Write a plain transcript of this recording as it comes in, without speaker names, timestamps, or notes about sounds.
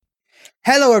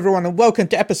Hello, everyone, and welcome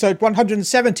to episode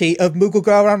 170 of Moogle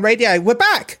Go Round Radio. We're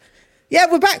back! Yeah,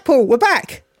 we're back, Paul. We're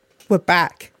back. We're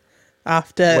back.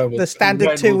 After the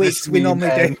standard 2 weeks we normally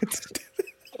do.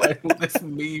 When will this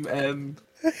meme end?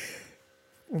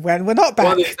 When we're not back.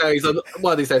 One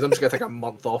of these days, I'm just going to take a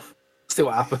month off. See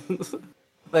what happens.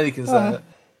 Then you can say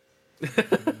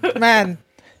it. Man,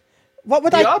 what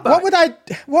would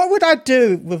I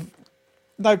do with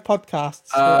no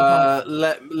podcasts?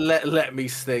 Let me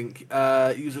think.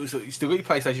 You still got your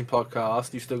PlayStation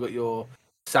podcast. You still got your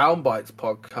Soundbites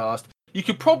podcast. You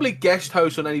could probably guest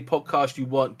host on any podcast you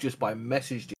want just by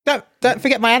messaging. Don't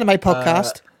forget my anime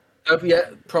podcast.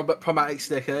 Promatic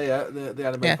Sticker. Yeah, the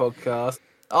anime podcast.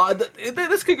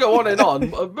 This could go on and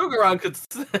on. Moogle Around could.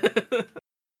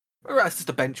 That's just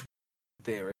a bench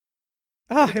theory.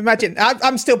 Imagine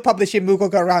I'm still publishing Moogle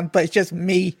Go Round, but it's just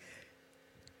me.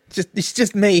 It's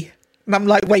just me, and I'm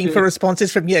like waiting for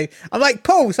responses from you. I'm like,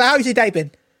 Paul, so how's your day been?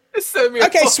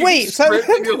 Okay, sweet. So you're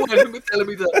telling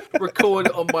me to record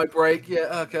it on my break.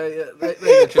 Yeah, okay. Yeah,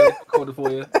 there you go, record it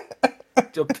for you.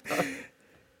 Job done.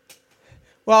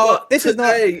 Well, this is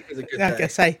not. Today is a good day. I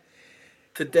guess say.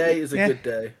 Today is a good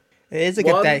day. It is a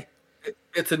good day.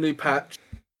 It's a new patch.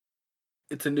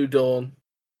 It's a new dawn.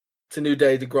 It's a new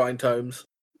day to grind tomes.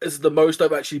 This is the most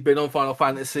I've actually been on Final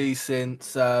Fantasy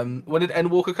since when did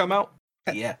Endwalker come out?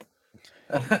 Yeah.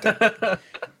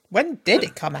 When did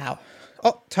it come out?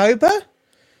 October?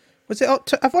 Was it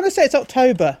October? I want to say it's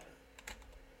October.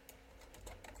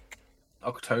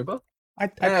 October?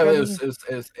 It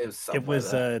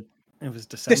was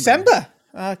December. December?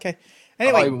 Okay.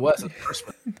 Anyway. Even worse than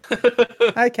Christmas.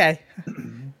 Okay.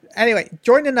 Anyway,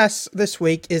 joining us this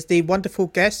week is the wonderful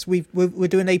guest. We're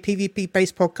doing a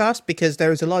PvP-based podcast because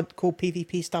there is a lot of cool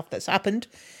PvP stuff that's happened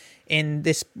in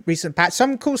this recent patch.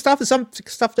 Some cool stuff and some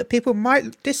stuff that people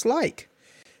might dislike.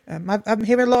 I'm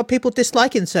hearing a lot of people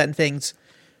disliking certain things.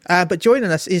 But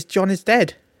joining us is John is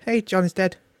Dead. Hey, John is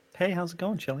Dead. Hey, how's it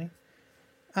going, Chili?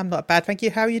 I'm not bad, thank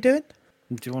you. How are you doing?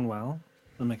 I'm doing well.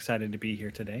 I'm excited to be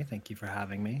here today. Thank you for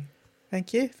having me.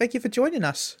 Thank you. Thank you for joining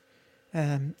us.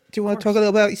 Do you want to talk a little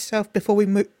about yourself before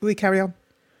we carry on?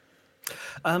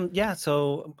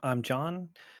 So I'm John.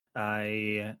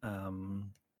 What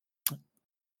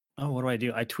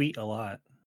do? I tweet a lot.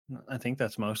 I think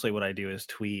that's mostly what I do is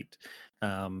tweet.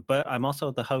 But I'm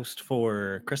also the host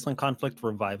for Crystalline Conflict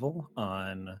Revival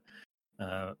on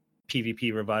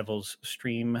PvP Revival's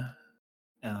stream.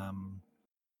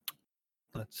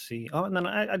 Let's see. Oh, and then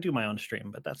I do my own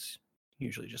stream, but that's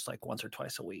usually just like once or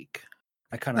twice a week.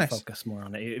 I kind of focus more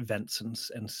on events and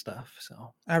stuff.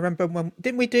 So I remember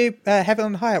didn't we do Heaven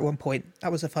on High at one point?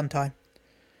 That was a fun time.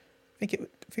 I think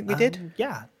we did.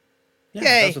 Yeah.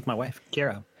 That was with my wife,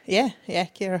 Kira. Yeah,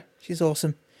 Kira. She's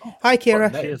awesome. Hi,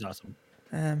 Kira. She is awesome.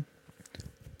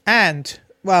 And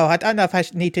well, I don't know if I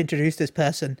need to introduce this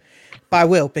person, but I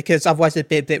will because otherwise it'd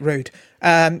be a bit rude.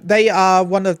 They are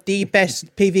one of the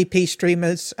best PvP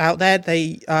streamers out there.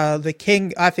 They are the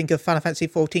king, I think, of Final Fantasy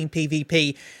 14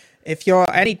 PvP. If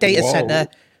you're any data center,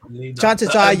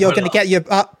 chances are you're going to get your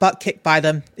butt kicked by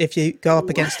them if you go up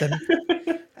against them.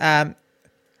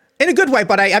 In a good way,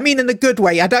 but I mean in a good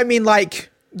way. I don't mean like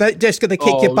they're just going to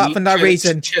kick your butt for no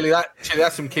reason. Chili,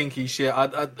 that's some kinky shit.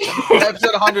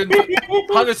 Episode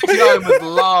 169 was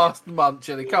last month,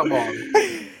 Chili. Come on.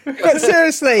 But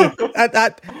seriously,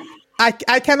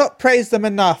 I cannot praise them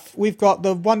enough. We've got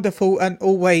the wonderful and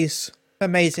always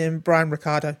amazing Brian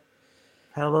Ricardo.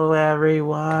 Hello,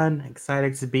 everyone.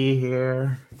 Excited to be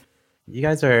here. You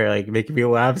guys are like making me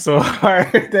laugh so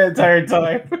hard the entire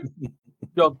time.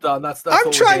 Job done. That's I'm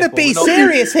trying to be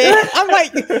serious here. I'm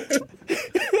like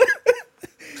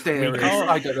serious.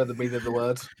 I don't know the meaning of the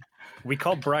words. We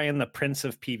call Brian the Prince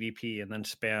of PvP and then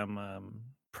spam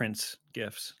Prince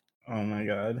gifts. Oh my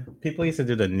god. People used to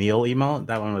do the Neil emote.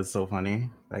 That one was so funny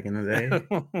back in the day.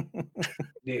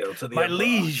 Neil to the my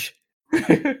liege.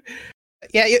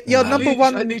 Yeah, you're number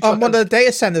one on one of the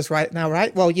data centers right now,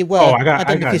 right? Well, you were. Oh, I got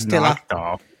knocked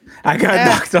off. I got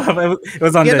knocked off. It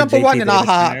was on you're the number JP one in our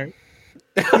heart. Center.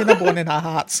 You're number one in our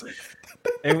hearts.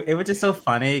 It was just so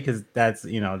funny because that's,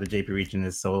 the JP region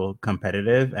is so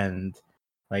competitive and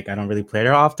like I don't really play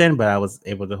there often, but I was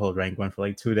able to hold rank 1 for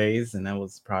like 2 days and I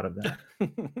was proud of that.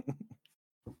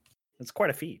 It's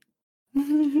quite a feat.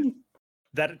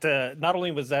 That not only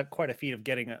was that quite a feat of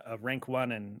getting a rank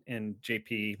 1 in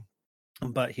JP,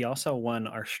 but he also won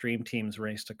our stream team's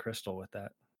race to Crystal with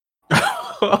that.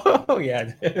 Oh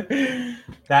yeah,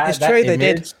 it's true. They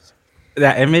did.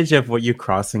 That image of what you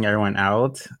crossing everyone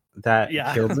out that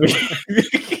killed me.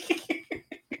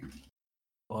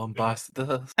 Bombastic.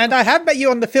 And I have met you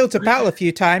on the field of battle a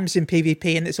few times in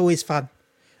PvP, and it's always fun.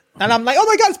 And I'm like, oh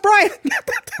my god, it's Brian!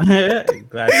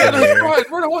 Glad to hear. Brian,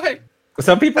 run away!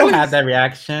 Some people had that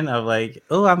reaction of like,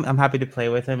 oh, I'm happy to play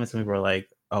with him, and some people were like,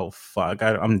 oh fuck,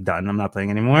 I'm done. I'm not playing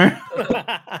anymore.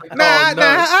 I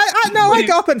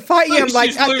go up and fight you. I'm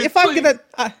like, if I'm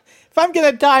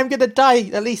gonna die, I'm gonna die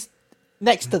at least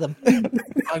next to them.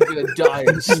 I'm gonna die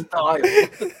in style.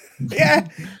 Yeah.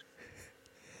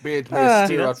 Be it a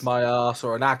steer up my ass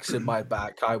or an axe in my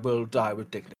back, I will die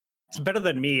with dignity. It's better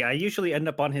than me. I usually end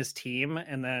up on his team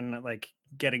and then like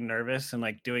getting nervous and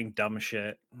like doing dumb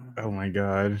shit. Oh my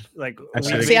god! Like,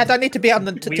 see, I don't need to be on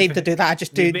the team to do that. I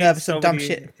just do nervous and dumb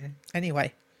shit.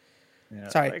 Anyway, yeah,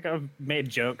 sorry. Like I've made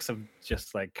jokes of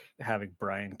just like having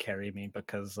Brian carry me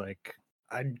because like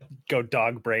I'd go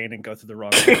dog brain and go through the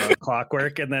wrong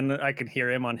clockwork, and then I could hear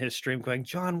him on his stream going,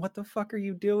 "John, what the fuck are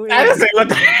you doing?"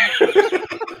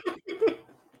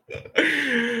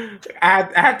 I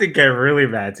had to get really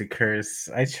mad to curse.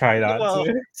 I try not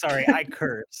to. Sorry, I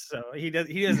curse. So he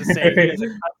doesn't say. He doesn't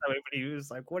cuss at me, but he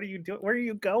was like, "What are you doing? Where are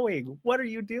you going? What are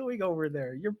you doing over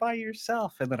there? You're by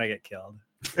yourself." And then I get killed.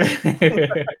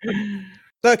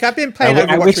 Look, I've been playing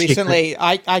Overwatch recently.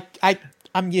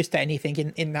 I'm used to anything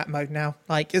in that mode now.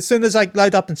 Like as soon as I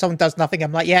load up and someone does nothing,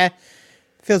 I'm like, yeah,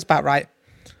 feels about right.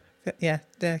 Yeah,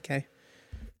 okay.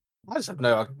 I just have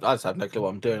no clue what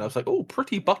I'm doing. I was like, oh,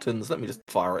 pretty buttons. Let me just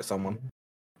fire at someone.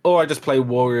 Or I just play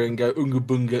warrior and go unga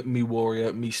bunga, me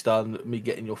warrior, me stun, me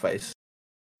get in your face.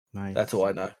 Nice. That's all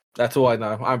I know. That's all I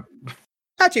know. I'm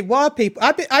actually wild people.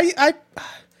 I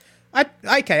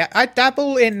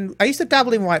dabble in. I used to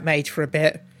dabble in white mage for a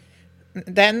bit.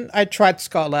 Then I tried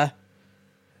scholar,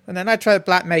 and then I tried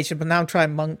black mage, but now I'm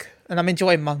trying monk, and I'm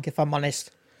enjoying monk. If I'm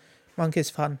honest, monk is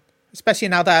fun, especially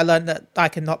now that I learned that I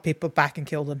can knock people back and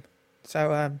kill them.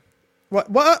 So, what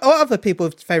other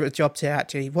people's favorite jobs here?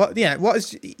 Actually, what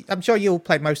is? I'm sure you'll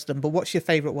play most of them, but what's your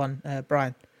favorite one,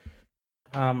 Brian?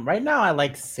 Right now I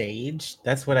like Sage.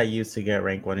 That's what I use to get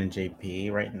rank 1 in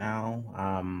JP right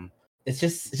now. It's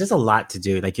just a lot to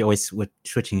do. Like you're always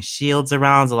switching shields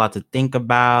around, it's a lot to think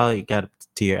about. You got to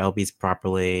do your LBs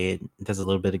properly. It does a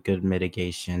little bit of good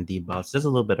mitigation, debuffs. There's a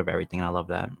little bit of everything. I love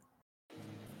that.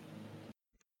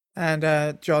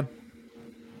 And John.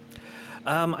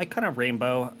 I kind of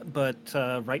rainbow, but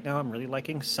right now I'm really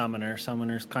liking Summoner.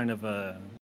 Summoner's kind of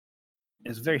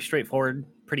is very straightforward,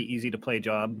 pretty easy to play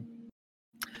job.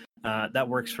 That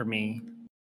works for me.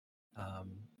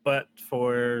 But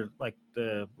for like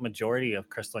the majority of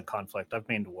Crystalline Conflict, I've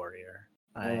mained Warrior.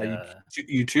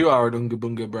 You too are an unga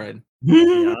bunga brain.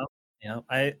 Yeah.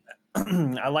 I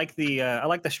like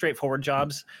the straightforward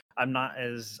jobs. I'm not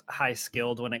as high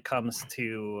skilled when it comes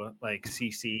to like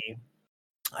CC.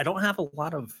 I don't have a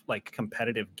lot of like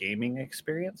competitive gaming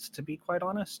experience, to be quite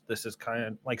honest. This is kind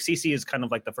of like CC is kind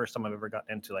of like the first time I've ever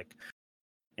gotten into like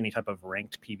any type of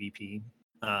ranked PvP.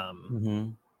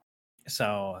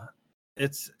 So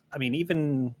it's, I mean,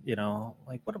 even,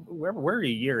 like we're a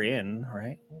year in,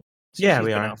 right? Yeah,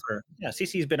 we are.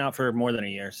 CC's been out for more than a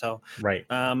year. So, right.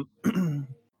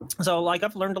 So like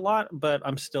I've learned a lot, but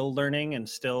I'm still learning and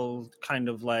still kind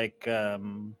of like,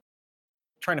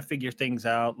 trying to figure things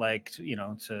out, like,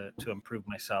 to improve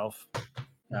myself.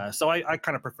 So I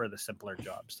kind of prefer the simpler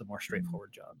jobs, the more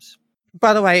straightforward jobs.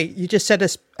 By the way, you just said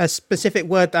a specific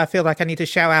word that I feel like I need to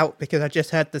shout out because I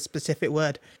just heard the specific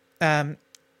word.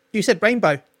 You said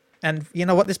rainbow. And you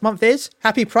know what this month is?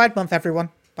 Happy Pride Month, everyone,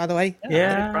 by the way.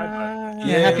 Yeah.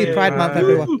 Happy Pride Month,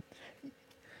 everyone.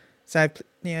 So,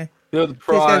 yeah. You're the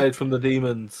pride from the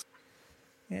demons.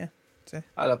 Yeah. So.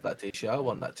 I love that t-shirt. I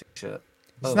want that t-shirt.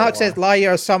 Snark says, lie,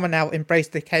 you're a summon now, embrace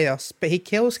the chaos. But he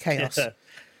kills chaos.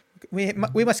 We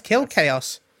must kill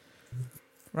chaos.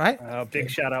 Right? Big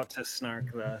shout out to Snark.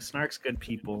 Snark's good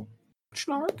people.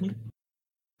 Snark? I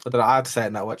don't know how to say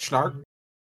it now. What? Snark?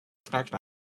 Snark.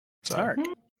 Snark.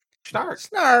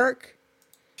 Snark.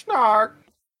 Snark.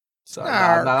 So,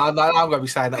 I'm going to be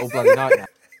saying that all bloody night now.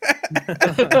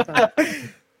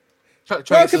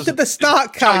 Welcome to the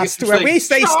Snark cast, where we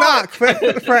say Snark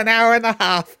for an hour and a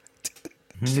half.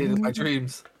 Stealing my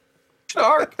dreams.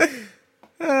 Snark.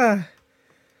 Okay,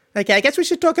 I guess we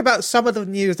should talk about some of the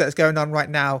news that's going on right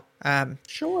now.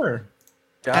 Sure.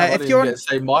 If you're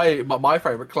say my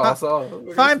favorite class,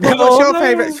 fine,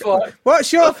 Paul.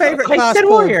 What's your favorite class? I said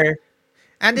Warrior.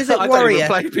 And is it Warrior?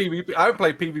 I haven't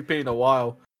played PvP in a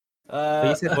while. But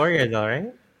you said Warrior though,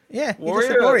 right? Yeah,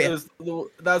 Warrior. That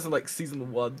was like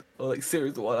season 1 or like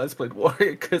series 1. I just played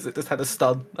Warrior because it just had a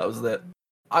stun. That was it.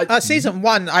 Season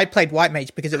 1, I played White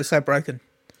Mage because it was so broken.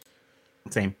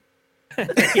 Same. I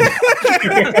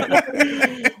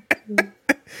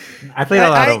played a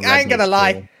lot of I ain't gonna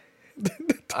lie.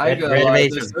 Red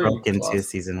Mage was broken to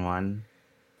season 1.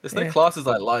 There's no classes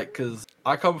I like because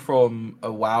I come from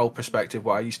a WoW perspective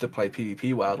where I used to play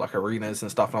PvP WoW, like arenas and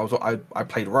stuff, and I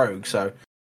played Rogue, so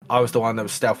I was the one that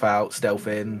was stealth out, stealth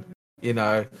in,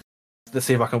 to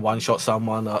see if I can one-shot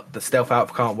someone. The stealth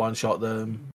out can't one-shot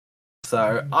them.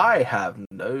 So I have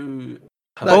no...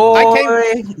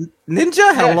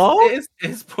 Ninja, hello? Yes, it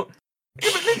is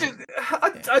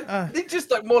Ninja's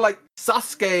like more like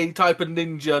Sasuke type of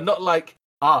ninja, not like,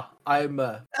 I'm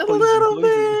a little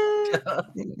bit. A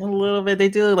little bit. They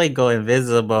do like go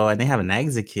invisible and they have an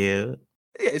execute.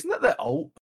 Yeah, isn't that their ult?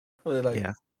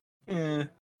 Yeah.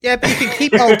 Yeah, but you can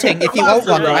keep ulting if you ult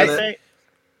one, right?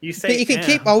 You say but you can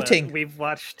keep ulting. We've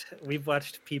watched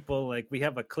people, like, we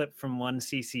have a clip from one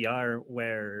CCR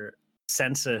where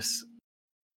Census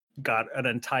got an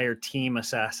entire team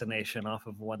assassination off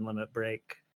of one limit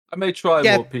break. I may try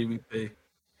more PvP.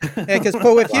 Yeah, because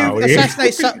Paul, if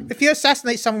you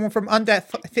assassinate someone from under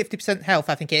 50% health,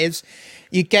 I think it is,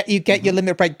 you get your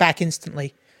limit break back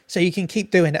instantly, so you can keep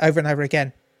doing it over and over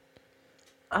again.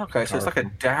 Okay, so it's like a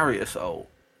Darius ult.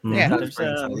 Yeah, that's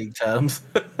league terms.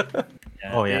 They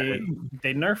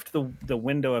nerfed the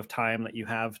window of time that you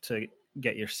have to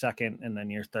get your second and then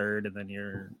your third and then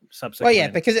your subsequent. Well, yeah,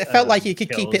 because it felt like you could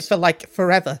keep it for like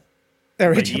forever.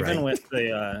 Even with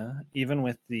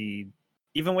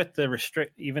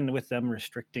them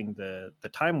restricting the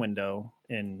time window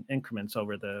in increments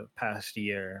over the past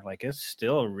year, like, it's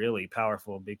still really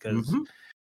powerful because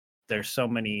there's so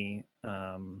many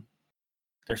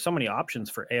options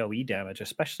for AoE damage,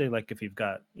 especially like if you've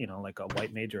got, like a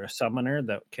white mage or a summoner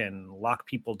that can lock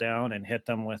people down and hit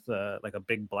them with like a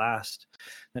big blast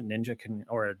that ninja can,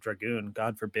 or a dragoon,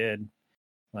 God forbid,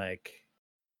 like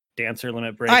dancer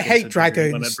limit break. I hate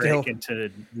dragoons limit still. break into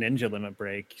ninja limit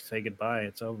break. Say goodbye.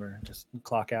 It's over. Just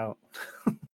clock out.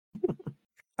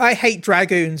 I hate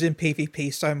dragoons in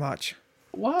PvP so much.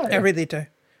 Why? I really do.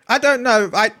 I don't know.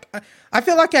 I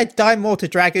feel like I die more to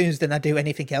dragoons than I do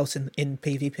anything else in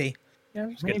PvP. Yeah,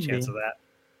 there's a good chance of that.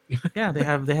 Yeah, they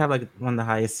have like one of the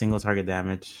highest single target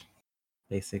damage.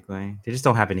 Basically, they just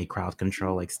don't have any crowd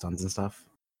control like stuns and stuff.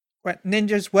 Right,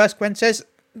 ninjas worst. Gwen says,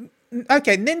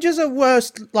 okay, ninjas are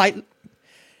worst like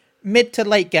mid to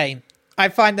late game. I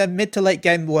find them mid to late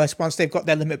game worse once they've got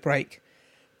their limit break.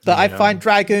 But I find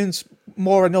dragoons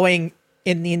more annoying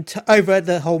in over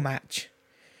the whole match.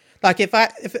 Like if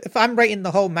I'm rating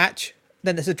the whole match,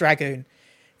 then it's a dragoon.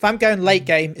 If I'm going late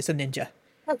game, it's a ninja.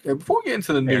 Okay, before we get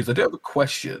into the news, I do have a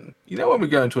question. When we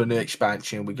go into a new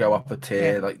expansion, we go up a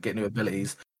tier, like get new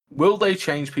abilities. Will they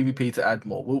change PvP to add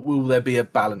more? Will there be a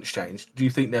balance change? Do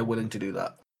you think they're willing to do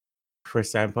that? For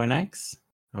 7.x?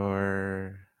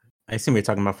 Or I assume you're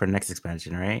talking about for next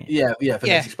expansion, right? Yeah, for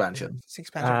next expansion.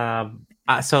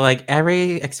 So like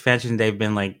every expansion, they've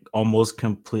been like almost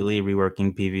completely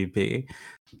reworking PvP.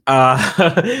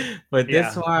 But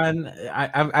this one,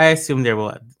 I assume they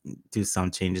will do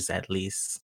some changes at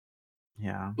least.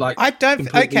 Yeah. Like, I don't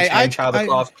change how the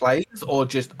class plays, or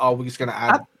just are we just going to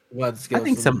add word skills? I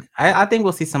think I think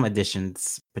we'll see some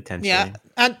additions potentially. Yeah,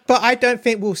 but I don't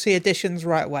think we'll see additions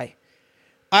right away.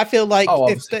 I feel like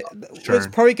it's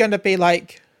probably going to be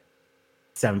like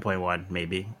 7.1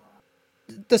 maybe.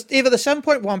 Either the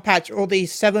 7.1 patch or the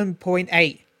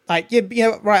 7.8, like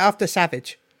right after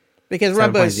Savage, because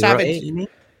remember Savage. You mean?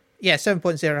 Yeah,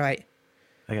 7.08.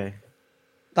 Okay.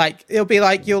 Like it'll be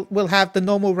like we'll have the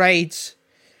normal raids,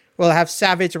 we'll have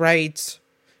Savage raids,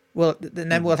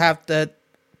 then we'll have the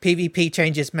PvP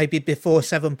changes maybe before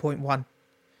 7.1.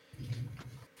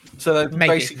 So that's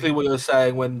basically what you're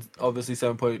saying when obviously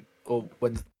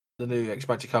when the new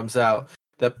expansion comes out,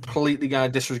 they're completely going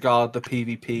to disregard the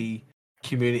PvP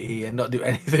community and not do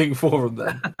anything for them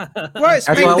then. Well, it's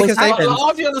because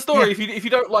I'll be on the story. Yeah. If you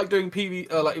don't like doing PvP,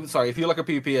 if you like a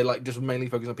PvP and like just mainly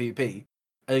focus on PvP,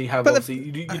 and you have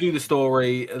you do the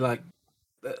story and like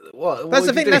that's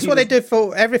the thing. That's what they do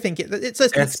for everything. It's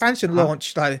an expansion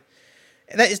launch though.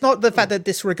 It's not the fact that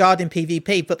disregarding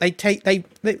PvP, but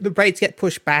the raids get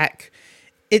pushed back.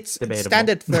 It's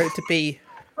standard for it to be.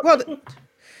 Well,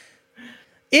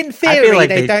 in theory, I feel like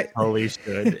they don't. Totally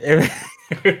should.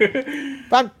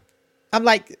 But I'm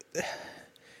like,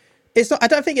 it's not. I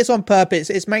don't think it's on purpose.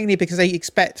 It's mainly because they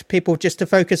expect people just to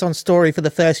focus on story for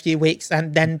the first few weeks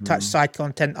and then touch side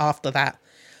content after that.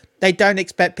 They don't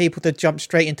expect people to jump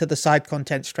straight into the side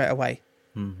content straight away.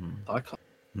 I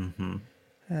can't.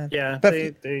 But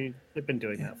they've been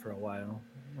doing that for a while,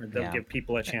 where they'll give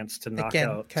people a chance to knock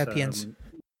out. Copians.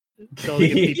 They'll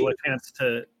give people a chance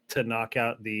to knock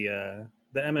out the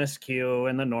the MSQ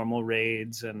and the normal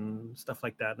raids and stuff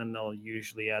like that, and then they'll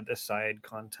usually add the side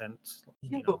content.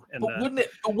 But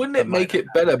wouldn't it make it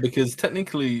better, because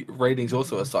technically raiding is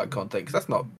also a side content, because that's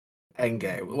not end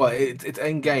game. Well, it's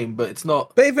end game, but it's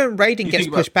not. But even raiding gets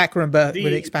pushed back, remember, with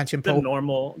the expansion pool.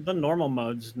 The normal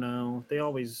modes, no, they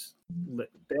always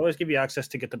give you access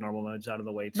to get the normal modes out of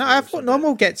the way too, no, I thought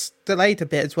normal gets delayed a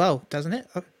bit as well, doesn't it?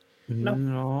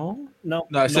 No,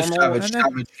 it's just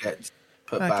Savage gets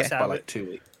put back by like 2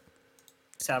 weeks.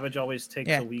 Savage always takes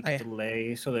a week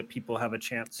delay so that people have a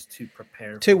chance to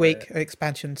prepare. 2 week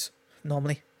expansions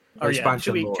normally. Oh yeah,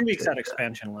 2 weeks at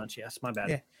expansion launch. Yes, my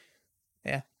bad.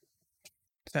 Yeah.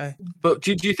 So, but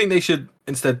do you think they should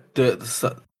instead do it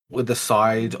with the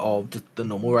side of the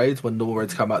normal raids? When normal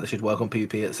raids come out, they should work on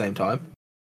PvP at the same time.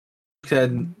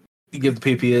 Then you give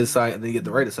the PvPers something, and then you give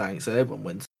the raiders something, so everyone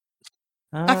wins.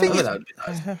 I think that would be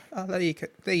nice. I'll let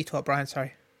you talk, Brian.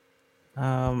 Sorry.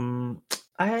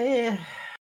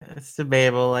 It's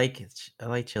debatable. Like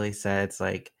Chili said, it's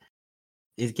like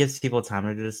it gives people time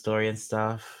to do the story and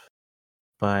stuff.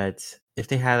 But if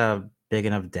they had a big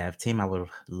enough dev team, I would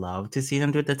love to see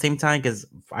them do it at the same time. Because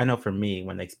I know for me,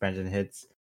 when the expansion hits,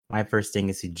 my first thing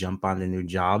is to jump on the new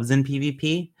jobs in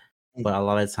PvP. But a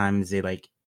lot of times they like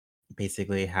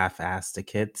basically half-ass the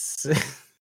kits.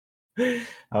 That's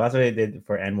what they did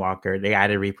for Endwalker. They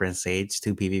added Reaper and Sage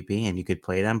to PvP, and you could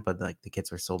play them, but like the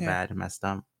kits were so bad and messed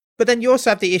up. But then you also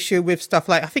have the issue with stuff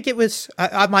like, I think it was,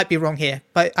 I might be wrong here,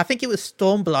 but I think it was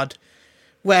Stormblood,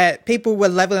 where people were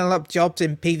leveling up jobs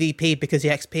in PvP because the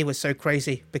XP was so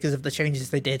crazy because of the changes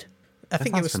they did. I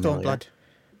think it was Stormblood.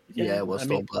 Yeah, it was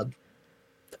Stormblood.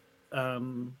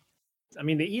 I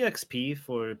mean, the EXP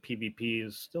for PvP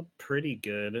is still pretty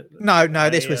good. No,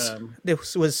 this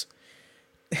was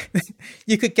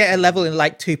you could get a level in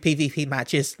like 2 PvP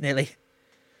matches nearly.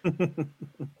 It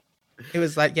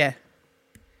was like,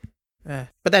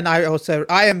 but then I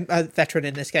am a veteran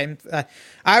in this game.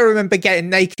 I remember getting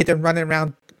naked and running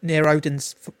around near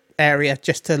Odin's area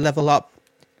just to level up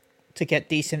to get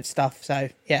decent stuff. So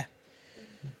yeah.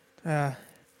 I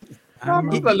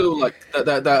remember that little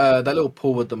that little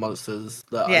pool with the monsters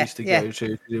that I used to go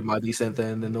to do my decent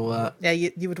thing and all that. Yeah,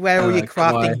 you would wear all your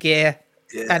crafting gear,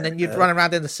 and then you'd run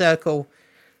around in the circle.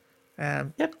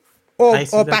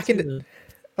 Or back in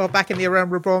the Realm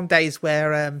Reborn days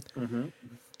where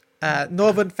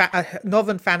Northern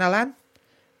Fanalan.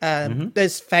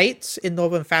 There's fates in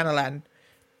Northern Fanalan,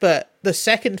 but the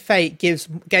second fate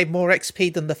gave more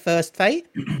XP than the first fate.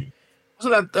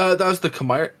 Wasn't that was the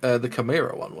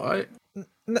Chimera one, right?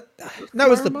 No, it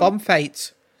was the bomb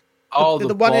fates.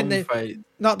 The one in the fate.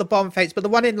 Not the bomb fates, but the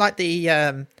one in like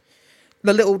the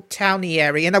little towny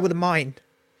area, with the mine.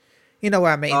 You know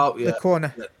what I mean? Oh, yeah. The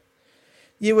corner.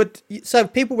 Yeah. So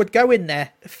people would go in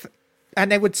there,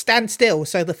 and they would stand still,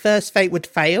 so the first fate would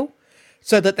fail,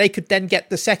 so that they could then get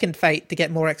the second fate to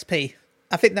get more XP.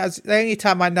 I think that was the only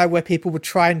time I know where people would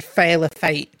try and fail a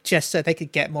fate just so they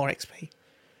could get more XP.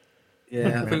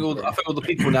 Yeah, I think all the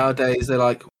people nowadays, they're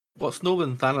like, "What's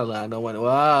Northern Thanaland?" I went,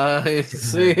 "Wow,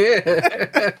 see here."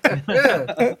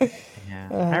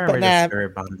 I remember the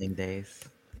spirit bonding days.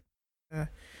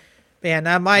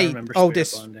 Now my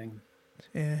oldest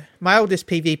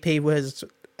PvP was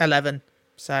 11,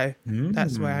 so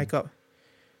that's where I got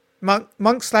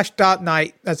Monk/Dark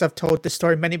Knight. As I've told this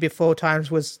story many before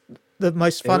times, was the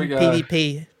most fun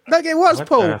PvP. Look, it was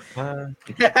Paul.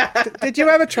 Did you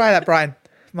ever try that, Brian?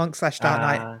 Monk/Dark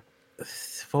Knight.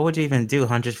 What would you even do?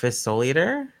 100 Fist Soul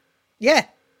Eater? Yeah.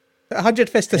 100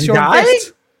 Fist to Sean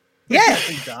Fist. Yeah.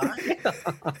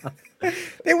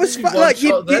 It was fun. Like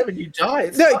you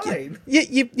die. It's fine.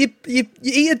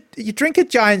 You drink a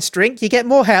giant's drink, you get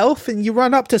more health, and you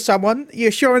run up to someone, you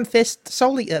Sean Fist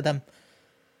Soul Eater them.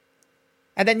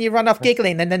 And then you run off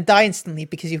giggling and then die instantly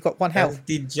because you've got 1 health. That's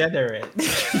degenerate.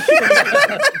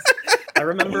 I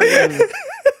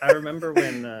remember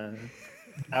when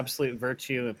Absolute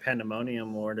Virtue and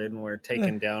Pandemonium Warden were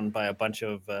taken down by a bunch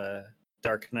of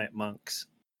Dark Knight monks.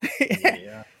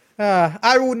 Yeah.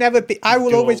 I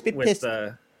will always be pissed. With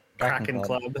the Kraken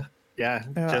Club. Yeah,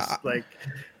 just like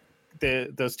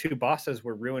those 2 bosses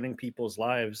were ruining people's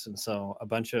lives, and so a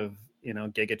bunch of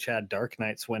Giga Chad Dark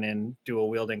Knights went in dual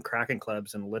wielding Kraken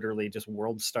clubs and literally just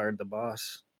world starred the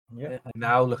boss. Yeah.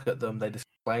 Now look at them; they just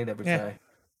complain every day.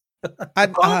 My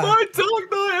Dark Knight!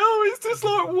 Oh, it's just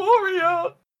like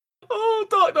Warrior. Oh,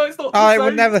 Dark Knight's not. I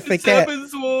would never forget.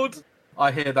 Sword.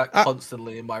 I hear that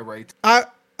constantly in my raid. I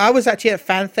was actually at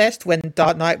FanFest when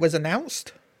Dark Knight was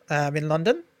announced in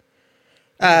London,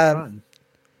 and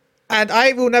And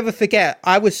I will never forget,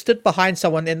 I was stood behind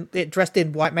someone dressed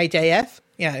in White Mage AF.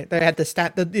 You know, they had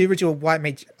the original White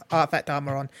Mage artifact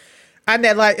armor on. And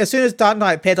they're like, as soon as Dark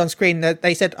Knight appeared on screen,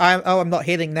 they said, I'm not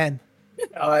healing then.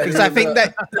 Because I think they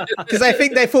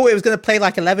thought it was going to play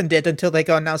like 11 did until they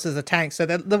got announced as a tank. So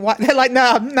they're like, no,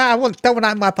 I don't want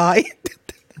that in my party.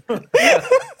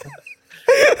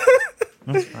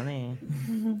 That's funny.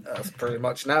 That's pretty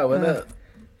much now, isn't it?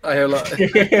 I hear a lot.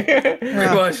 Pretty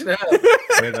much now.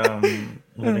 With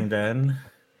Living Dead.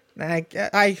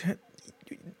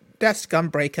 That's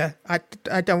Gunbreaker.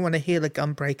 I don't want to heal a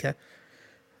Gunbreaker.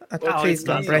 Please,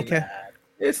 Gunbreaker.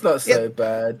 It's not so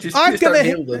bad. Just I'm don't gonna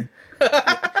heal them.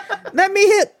 Let me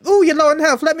hit. Oh, you're low on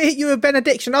health. Let me hit you with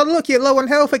Benediction. Oh, look, you're low on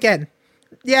health again.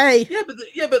 Yay!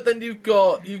 Yeah, but then you've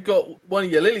got one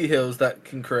of your Lily Hills that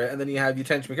can crit, and then you have your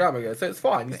Tension McGarmigo, so it's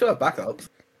fine. You still have backups.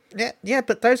 Yeah,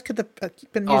 but those could have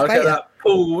been used Look later. at that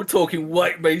Paul talking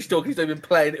White Mage talk. He's been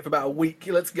playing it for about a week.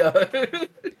 Let's go.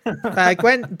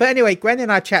 Gwen, but anyway, Gwen in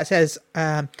our chat says,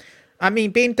 I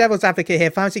mean, being devil's advocate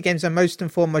here, fantasy games are most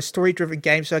and foremost story-driven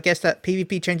games, so I guess that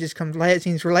PvP changes come later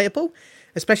seems relatable,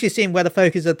 especially seeing where the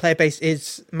focus of the player base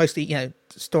is mostly,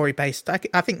 story-based.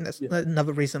 I think that's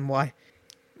another reason why.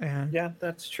 Yeah,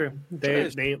 that's true.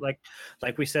 They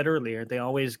like we said earlier, they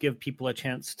always give people a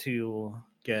chance to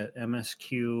get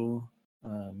MSQ,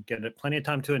 get plenty of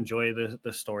time to enjoy the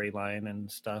storyline and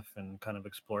stuff, and kind of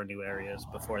explore new areas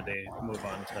before they move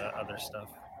on to other stuff.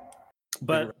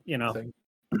 But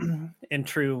in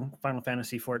true Final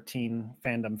Fantasy 14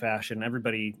 fandom fashion,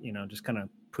 everybody just kind of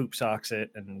poop socks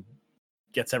it and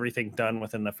gets everything done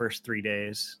within the first 3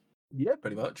 days. Yeah,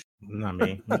 pretty much. Not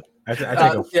me. I take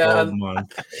a full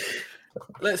month.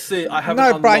 Let's see. I have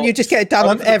no, Brian. You just get it done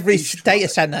on every data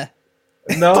center.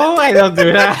 No, I don't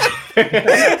do that.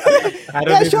 I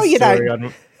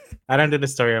don't do the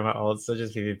story on my ults, so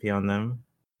just PvP on them.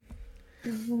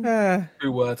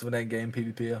 2 words of an endgame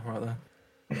PvP right there.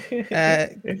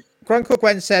 Grunkle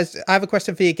Gwen says, I have a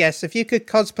question for you guests. If you could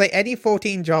cosplay any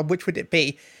 14 job, which would it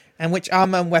be? And which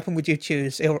armor and weapon would you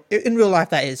choose? In real life,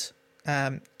 that is.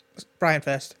 Brian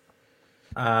first.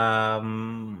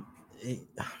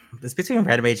 It's between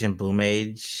Red Mage and Blue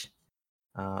Mage.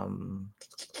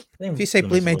 If you say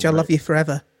Blue Mage, I'll love you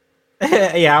forever.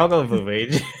 Yeah, I'll go with Blue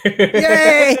Mage.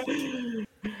 Yay!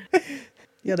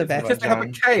 You're the best. Because they have a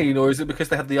cane, or is it because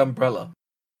they have the umbrella?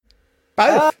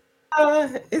 Both.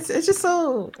 It's just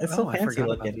so fancy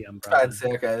looking. Fancy,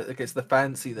 okay. It's the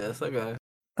fanciness, okay.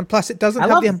 And plus, it doesn't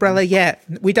have the umbrella yet.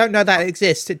 We don't know that it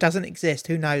exists. It doesn't exist.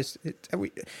 Who knows?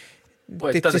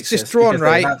 It's just drawn,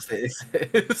 right?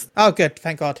 Oh, good.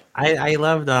 Thank God. I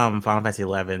loved Final Fantasy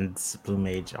 11's Blue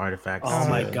Mage artifacts. Oh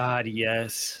my God,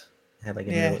 yes. It had like a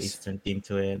Middle Eastern theme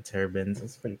to it, turbans.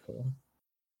 It's pretty cool.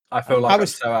 I feel like I'm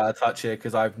so out of touch here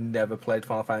because I've never played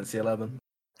Final Fantasy 11.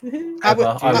 I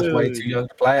was way too young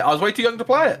to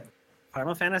play it.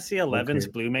 Final Fantasy 11's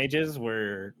Blue Mages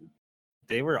were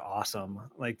awesome.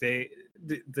 Like the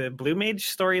Blue Mage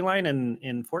storyline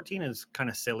in 14 is kind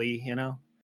of silly,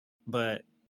 but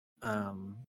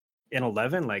in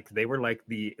 11, like they were like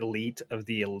the elite of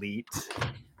the elite.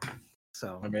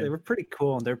 So they were pretty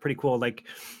cool. They're pretty cool. Like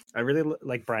I really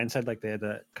like Brian said, like they had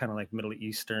that kind of like Middle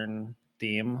Eastern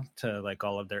theme to like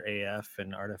all of their AF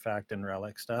and artifact and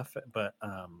relic stuff, but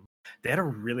they had a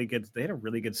really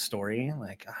good story.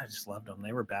 Like I just loved them.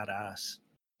 They were badass.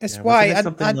 That's why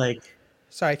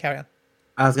sorry, carry on.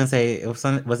 I was gonna say,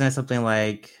 wasn't it something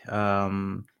like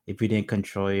if you didn't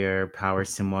control your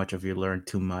powers too much, or if you learned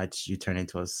too much, you turn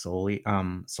into a soul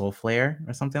flare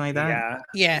or something like that?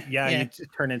 Yeah. You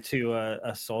turn into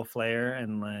a soul flare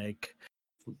and like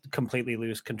completely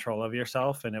lose control of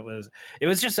yourself, and it was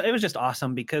just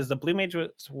awesome because the Blue Mages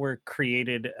were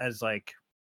created as like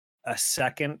a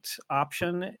second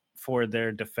option for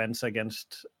their defense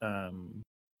against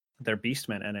their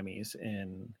Beastmen enemies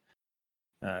in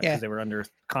because they were under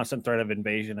constant threat of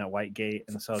invasion at Whitegate,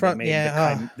 and so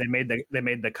they made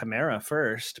the Chimera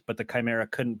first, but the Chimera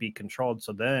couldn't be controlled,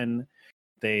 so then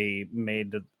they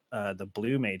made the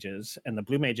Blue Mages, and the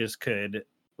Blue Mages could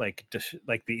like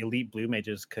the elite Blue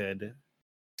Mages could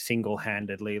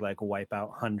single-handedly like wipe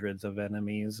out hundreds of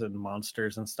enemies and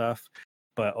monsters and stuff,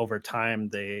 but over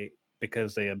time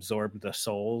because they absorbed the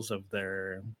souls of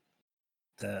the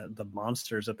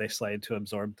monsters that they slayed to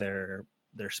absorb their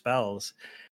spells,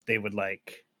 they would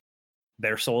like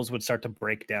their souls would start to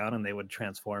break down and they would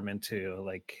transform into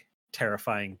like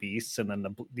terrifying beasts, and then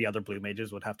the other Blue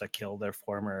Mages would have to kill their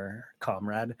former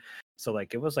comrade. So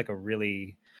like it was like a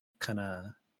really kind of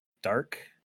dark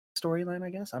storyline,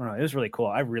 I guess. I don't know. It was really cool.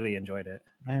 I really enjoyed it.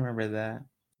 I remember that.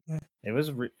 It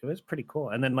was pretty cool.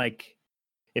 And then like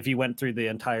if you went through the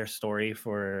entire story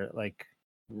for like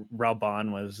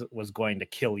Raubon was going to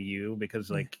kill you because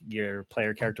like your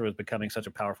player character was becoming such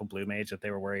a powerful blue mage that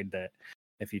they were worried that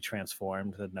if you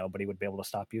transformed that nobody would be able to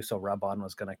stop you. So Raubon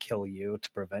was going to kill you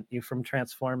to prevent you from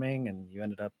transforming, and you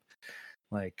ended up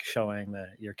like showing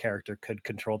that your character could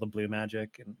control the blue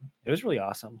magic, and it was really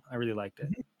awesome. I really liked it.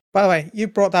 By the way, you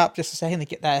brought that up just a second to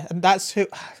get there, and that's who.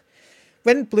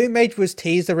 When Blue Mage was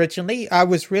teased originally, I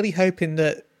was really hoping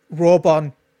that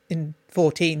Raubon in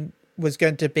 14 was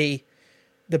going to be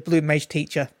the Blue Mage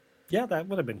teacher. Yeah, that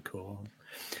would have been cool.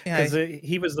 Yeah, Because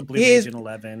he was the blue mage in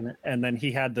 11, and then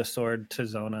he had the sword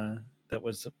Tizona that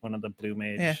was one of the blue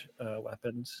mage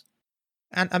weapons.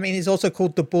 And I mean, he's also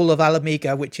called the Bull of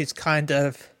Alamiga, which is kind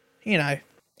of, you know,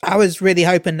 I was really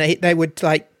hoping they would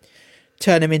like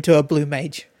turn him into a blue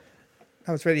mage.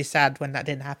 I was really sad when that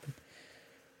didn't happen.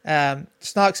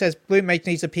 Snark says blue mage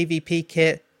needs a PvP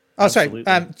kit. Oh, Absolutely.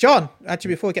 sorry, John.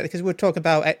 Actually, before we get there, because we're talking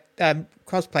about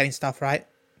cosplay and stuff, right?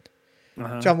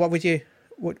 John, what would you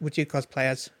cosplay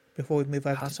as before we move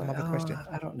over to some other questions?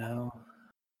 I don't know.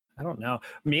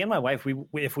 Me and my wife,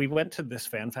 if we went to this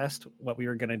fan fest, what we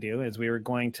were going to do is we were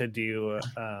going to do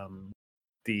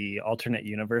the alternate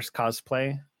universe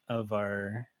cosplay of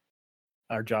our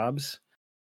jobs.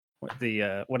 What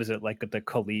is it, like the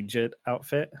collegiate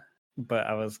outfit? But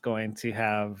I was going to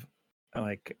have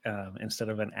like instead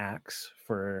of an axe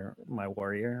for my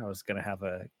warrior, I was going to have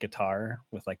a guitar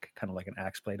with like kind of like an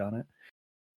axe blade on it.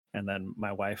 And then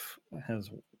my wife has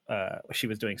she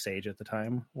was doing Sage at the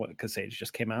time because Sage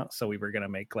just came out, so we were going to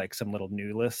make like some little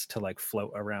new lists to like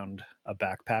float around a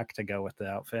backpack to go with the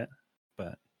outfit,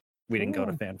 but we didn't go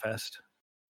to FanFest.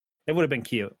 It would have been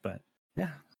cute, but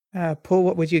yeah. Paul,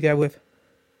 what would you go with?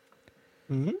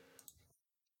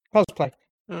 Cosplay.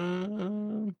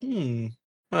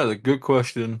 That's a good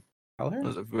question.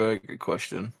 That's a very good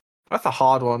question. That's a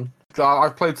hard one.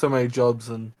 I've played so many jobs,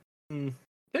 and I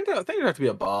think it'd have to be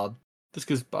a bard, just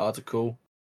because bards are cool.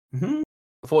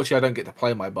 Unfortunately, I don't get to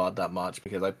play my bard that much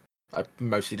because I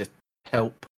mostly just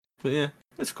help. But yeah,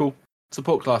 it's cool.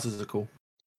 Support classes are cool.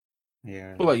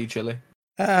 Yeah. What about you, Chili?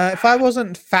 If I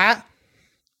wasn't fat,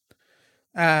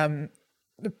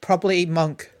 probably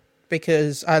monk,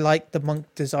 because I like the monk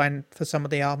design for some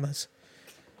of the armors.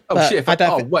 Oh But shit! I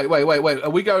don't Wait! Are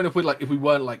we going if we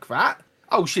weren't like fat?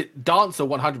 Oh shit! Dancer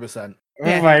 100%.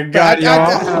 Yeah, Oh my god,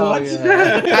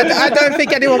 I don't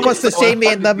think anyone wants to see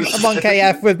me in the monk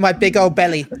AF with my big old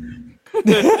belly.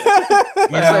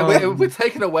 We're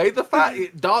taking away the fat.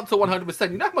 Dancer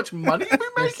 100%. You know how much money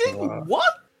we're making?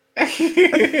 What?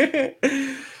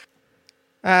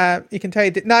 You can tell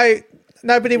you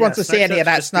nobody wants to see any of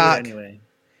that, Snark. Anyway.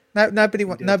 No, nobody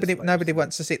wants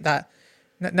to see that.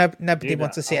 Nobody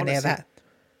wants to see any of that.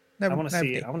 I want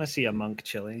to see a monk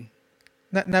chili.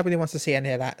 Nobody wants to see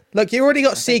any of that. Look, you already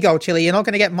got seagull chili. You're not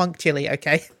going to get monk chili,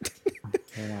 okay?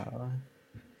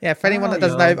 Yeah, for anyone that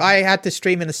doesn't know, I had to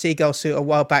stream in a seagull suit a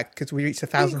while back because we reached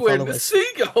 1,000 followers.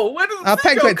 Seagull? Where does the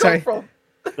penguin, seagull come from?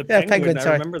 Penguin, sorry.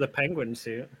 I remember the penguin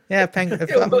suit. Yeah, penguin.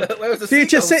 Where was the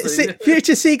Future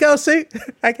future seagull suit,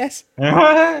 I guess.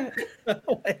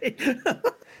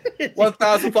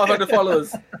 1,500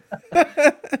 followers.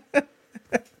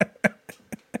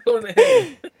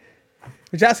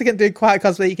 If Jackson can do quiet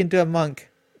cosplay, you can do a monk.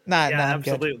 Nah, Yeah, I'm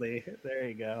absolutely. Good. There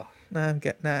you go. Nah, I'm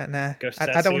good. Nah. Ghost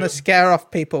I don't want to Setsu. scare off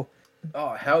people.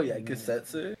 Oh hell yeah,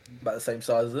 Gusetsu. About the same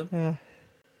size as him.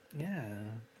 Yeah.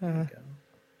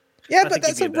 Yeah, I but think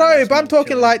that's a you'd be a badass robe. I'm monk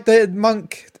talking chili. like the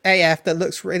monk AF that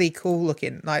looks really cool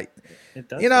looking. Like, It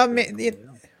does. you know, look I mean, really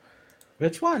cool,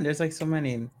 Which one? There's like so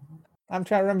many. I'm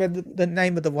trying to remember the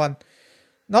name of the one.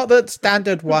 Not the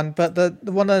standard one, but the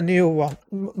one of the newer one,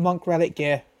 monk relic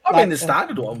gear. I mean, the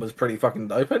standard one was pretty fucking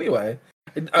dope anyway.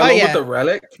 Along with the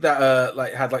relic that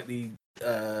had like the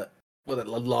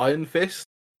lion fist.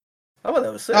 Oh,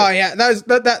 that was sick. Oh yeah,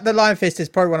 the Lion Fist is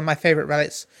probably one of my favorite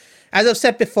relics. As I've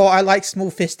said before, I like small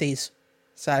fisties,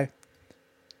 so I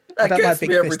that don't like gets big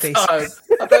me every fisties. time.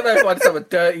 I don't know if I just have a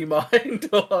dirty mind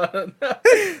or I don't know.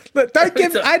 Look,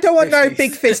 I don't want no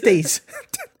big fisties.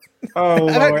 Oh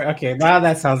Lord. Okay, now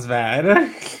that sounds bad.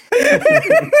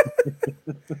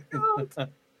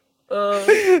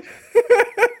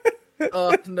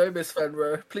 No, Miss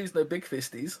Fenro. Please, no big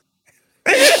fisties.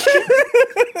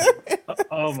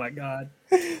 Oh my god.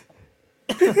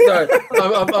 No,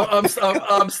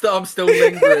 I'm still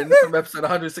lingering from episode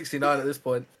 169 at this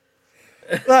point.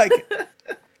 Look,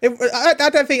 I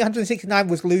don't think 169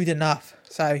 was lewd enough,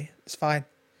 so it's fine.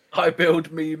 I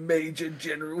build me Major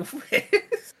General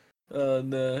Fist. Oh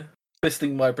no,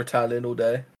 fisting my battalion all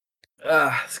day.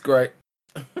 It's great.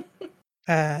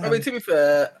 I mean, to be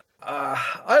fair,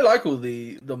 I like all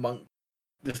the monk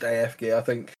just AF gear. I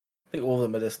think all of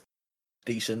them are just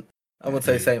decent. I wouldn't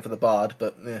say same for the bard,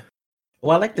 but yeah.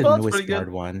 Well, I like the Well, that's newest pretty good.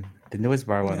 bard one. The newest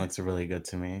bard one looks really good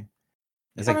to me.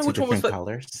 It's like two different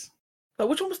colors. Like,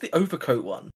 which one was the overcoat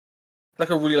one? Like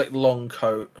a really long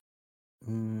coat.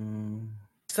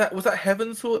 Was that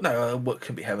Heavensward? No, what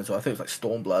could be Heavensward? I think it was like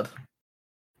Stormblood.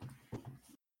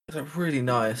 It was really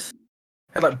nice.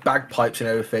 Had like bagpipes and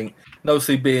everything. And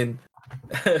obviously being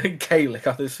Gaelic,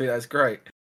 I just think that's great.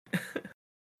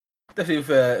 Definitely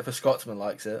if a Scotsman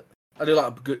likes it. I do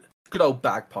like a good old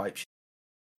bagpipe.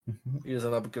 He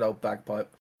doesn't have a good old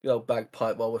bagpipe. Good old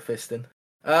bagpipe while we're fisting.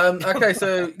 Okay,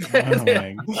 so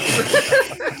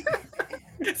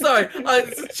sorry,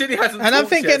 Chitty hasn't. And I'm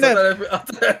thinking yet, so I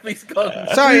don't know if he's gone.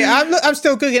 Sorry, I'm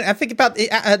still googling. I think about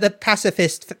the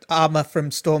pacifist armor from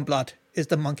Stormblood is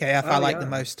the monk AF I like the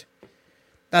most.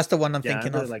 That's the one I'm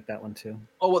thinking I really of. like that one too.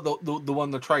 Oh, what the one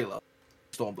in the trailer?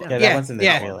 Stormblood. Yeah, that one's in the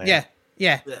trailer. Yeah.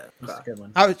 That's a good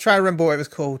one. I was trying to remember what it was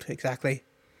called exactly.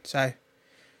 So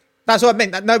that's what I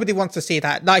meant. That nobody wants to see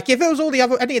that. Like if it was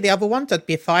any of the other ones, that'd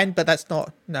be fine. But that's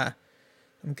not. Nah,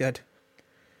 I'm good.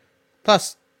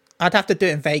 Plus, I'd have to do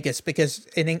it in Vegas because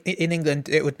in England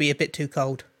it would be a bit too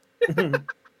cold. Yeah,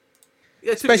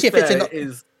 especially if it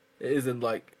is in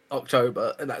like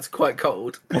October and that's quite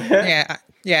cold.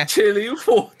 Yeah. Chilly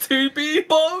for 2B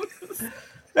bombs.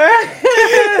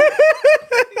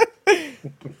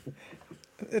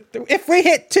 If we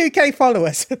hit 2K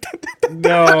followers.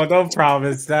 No, don't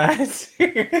promise that.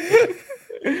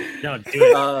 No,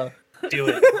 do it. Do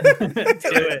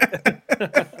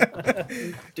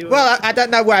it. Well, I don't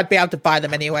know where I'd be able to buy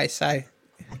them anyway, so.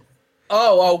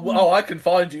 Oh, I can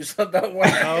find you some that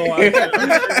way. Oh, I'm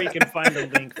sure we can find a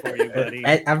link for you, buddy.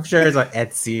 I'm sure it's on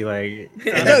Etsy.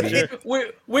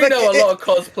 We know a lot of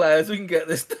cosplayers. We can get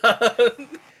this done.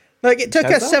 Look, it took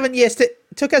us 7 years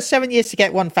to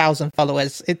get 1,000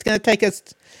 followers. It's going to take us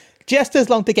just as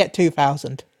long to get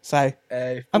 2,000. So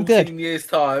I'm good. 14 years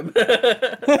time.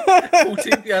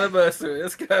 14th anniversary.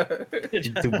 Let's go.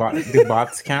 Do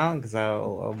bots count? Because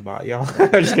I'll bot y'all.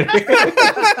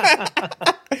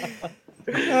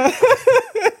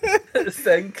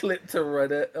 Send clip to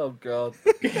Reddit. Oh god.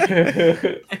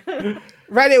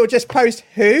 Reddit will just post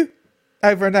who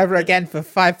over and over again for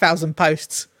 5,000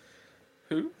 posts.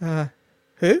 Who?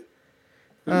 Who?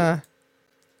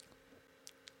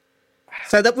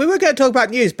 So that we were going to talk about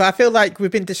news, but I feel like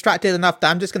we've been distracted enough that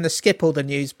I'm just going to skip all the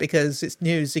news because it's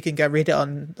news. You can go read it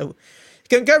on the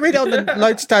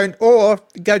Lodestone, or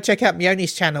go check out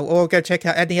Mioni's channel, or go check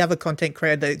out any other content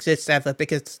creator that exists ever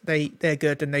because they're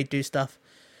good and they do stuff.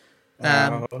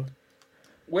 We're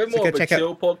more of a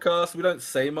chill podcast. We don't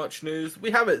say much news.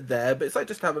 We have it there, but it's like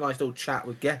just to have a nice little chat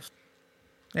with guests.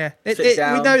 Yeah, we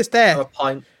know it's there. Have a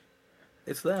pint.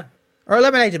 It's there. Or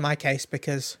lemonade in my case,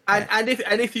 because and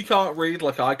if you can't read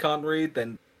like I can't read,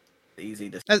 then easy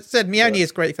to. As I said, Mioni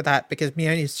is great for that because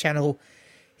Mioni's channel,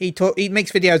 he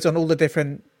makes videos on all the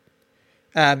different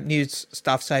news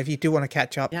stuff. So if you do want to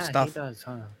catch up, stuff. He does,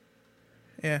 huh?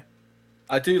 Yeah,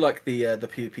 I do like the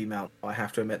PvP mount. I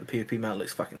have to admit, the PvP mount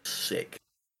looks fucking sick.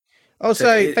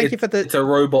 Also, thank you for the. It's a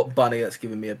robot bunny that's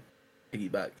giving me a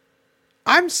piggyback.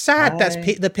 I'm sad that's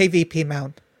the PvP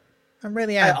mount. I'm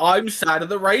really am. I'm sad at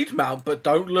the raid mount, but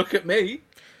don't look at me.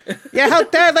 Yeah, how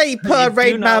dare they put a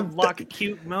raid mount? Lock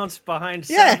cute mounts behind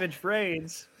savage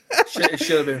raids. It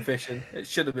should have been fishing. It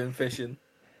should have been fishing.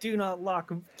 Do not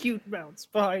lock cute mounts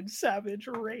behind savage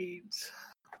raids.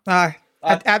 I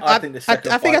think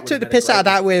I took the piss out of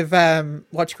that with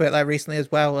Watch Quit like recently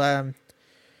as well.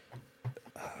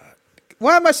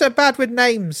 Why am I so bad with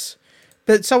names?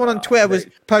 But someone on Twitter was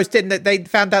posting that they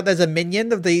found out there's a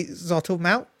minion of the Xotl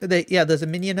mount. There's a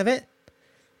minion of it.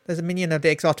 There's a minion of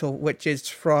the Xotl, which is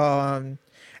from...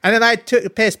 And then I took the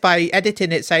piss by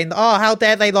editing it, saying, oh, how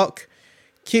dare they lock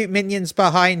cute minions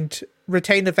behind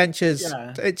Retain Adventures.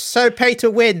 Yeah. It's so pay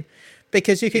to win,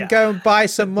 because you can go and buy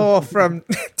some more from...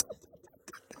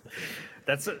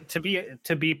 That's to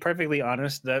be perfectly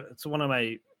honest, that's one of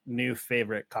my new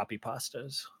favorite copy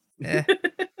pastas. Yeah.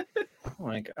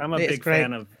 Like I'm a big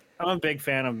fan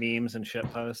of memes and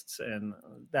shit posts, and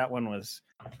that one was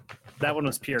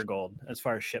pure gold as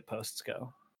far as shit posts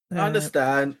go. I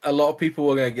understand a lot of people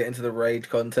are going to get into the raid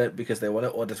content because they want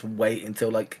it, or just wait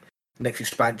until like next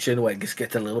expansion where it just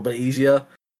gets a little bit easier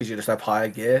because you just have higher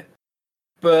gear.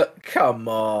 But come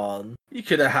on, you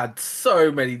could have had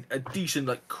a decent,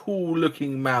 like, cool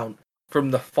looking mount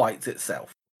from the fights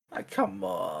itself. Like, come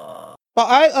on. But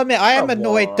I admit, I am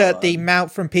annoyed that the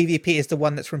mount from PvP is the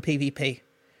one that's from PvP.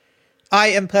 I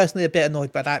am personally a bit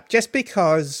annoyed by that, just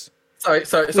because... Sorry,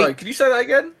 can you say that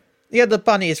again? Yeah, the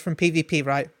bunny is from PvP,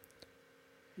 right?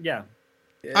 Yeah.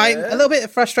 I'm a little bit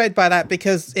frustrated by that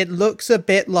because it looks a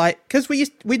bit like because we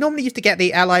normally used to get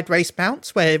the allied race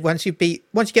mounts where once you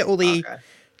get all the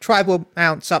tribal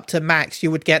mounts up to max,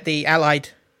 you would get the allied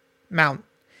mount.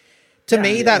 To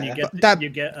me, you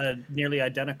get a nearly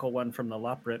identical one from the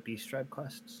Loprit Beast Tribe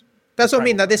quests. That's what I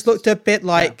mean. That this looked a bit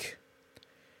like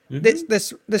this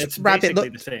it's rabbit basically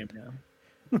look the same.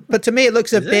 Yeah. But to me, it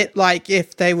looks a bit like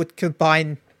if they would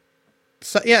combine.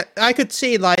 So yeah, I could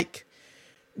see like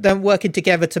them working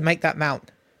together to make that mount,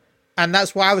 and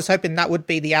that's why I was hoping that would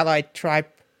be the allied tribe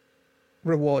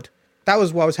reward. That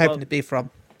was what I was hoping to be from.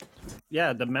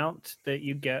 Yeah, the mount that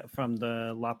you get from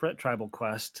the Lopret tribal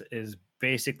quest is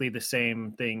basically the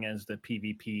same thing as the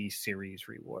PvP series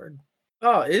reward.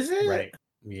 Oh, is it? Right.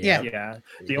 Yeah.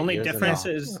 The only difference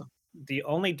is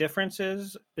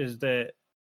that.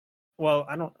 Well,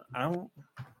 I don't.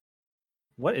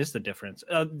 What is the difference?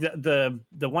 The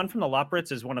one from the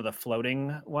Loprits is one of the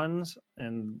floating ones,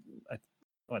 and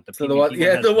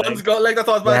the one's got legs. That's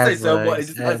what I was about to say. So what is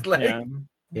it? Has legs?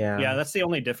 Yeah, that's the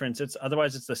only difference.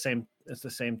 Otherwise it's the same. It's the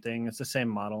same thing. It's the same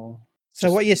model.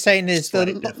 So what you're saying is the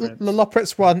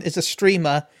Loprits one is a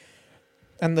streamer,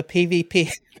 and the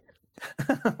PvP.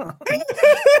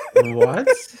 What?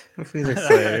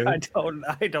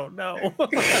 I don't know.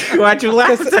 Why'd you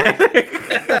laugh?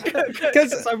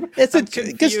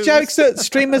 Because jokes that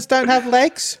streamers don't have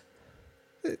legs.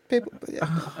 People.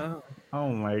 Oh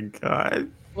my god.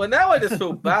 Well, now I just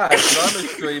feel bad because I'm a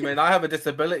streamer and I have a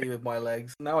disability with my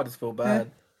legs. Now I just feel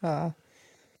bad. Wow.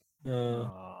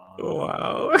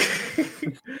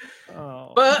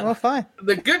 But well, fine.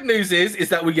 The good news is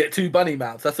that we get 2 bunny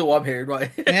mounts. That's all I'm hearing, right?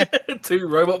 Yeah. 2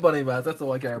 robot bunny mounts. That's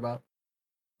all I care about.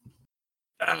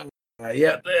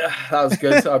 Yeah, that was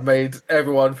good. I've made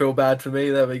everyone feel bad for me.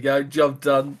 There we go. Job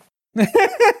done.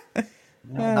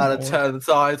 Now to turn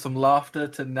aside some laughter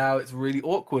to now it's really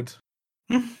awkward.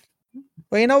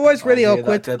 Well, you know what's really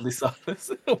awkward? Deadly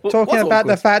silence. Talking about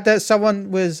the fact that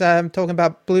someone was talking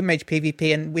about Blue Mage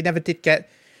PvP, and we never did get.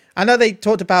 I know they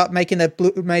talked about making a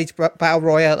Blue Mage Battle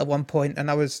Royale at one point,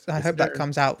 and I hope that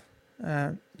comes out,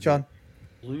 John.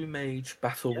 Blue Mage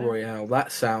Battle Royale.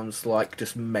 That sounds like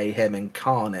just mayhem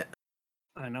incarnate.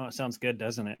 I know, it sounds good,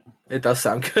 doesn't it? It does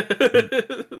sound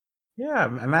good. Yeah,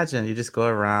 imagine you just go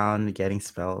around getting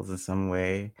spells in some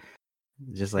way,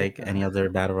 just like any other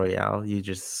battle royale. You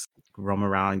just roam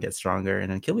around, get stronger,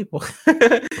 and then kill people.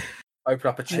 Open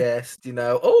up a chest,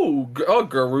 Oh,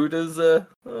 Garuda's.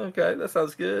 Okay, that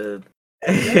sounds good.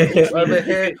 Over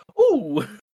here. Ooh.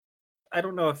 I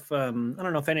don't know if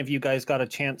any of you guys got a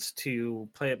chance to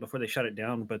play it before they shut it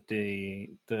down, but the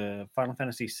Final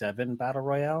Fantasy VII Battle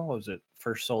Royale, was it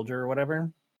First Soldier or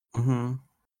whatever? Mm-hmm.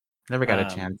 Never got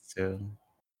a chance to.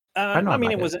 I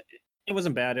mean, it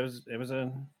wasn't bad. It was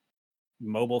a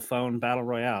mobile phone battle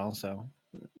royale, so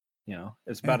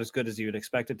it's about as good as you would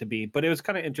expect it to be. But it was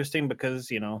kind of interesting because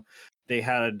they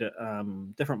had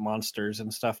different monsters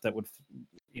and stuff that would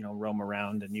roam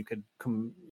around, and you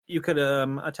could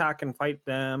attack and fight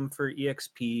them for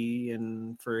EXP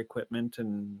and for equipment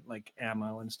and like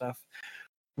ammo and stuff.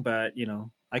 But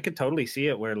I could totally see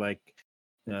it where like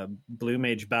Blue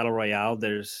Mage Battle Royale,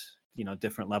 there's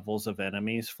different levels of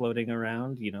enemies floating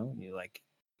around. You like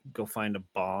go find a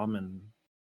bomb and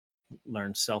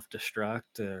learn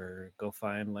self-destruct, or go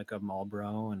find like a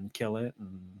Marlboro and kill it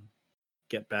and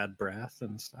get bad breath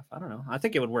and stuff. I don't know. I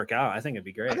think it would work out. I think it'd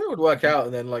be great. I think it would work out,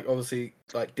 and then like obviously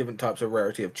like different types of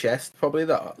rarity of chests probably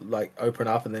that like open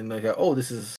up, and then they go, oh,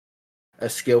 this is a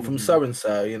skill from so and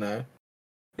so.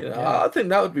 I think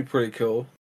that would be pretty cool.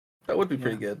 That would be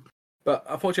pretty good. But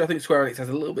unfortunately, I think Square Enix has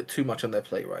a little bit too much on their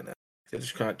plate right now. They're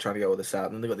just trying to get all this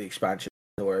out, and they've got the expansion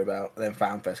to worry about, and then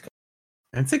FanFest.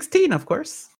 And 16, of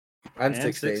course. And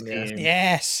 16, yeah.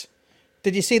 Yes.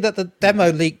 Did you see that the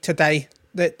demo leaked today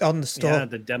on the store? Yeah,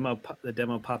 the demo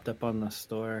popped up on the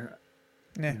store.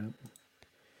 Yeah.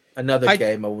 Another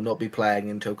game I will not be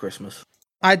playing until Christmas.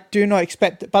 I do not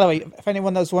expect. By the way, if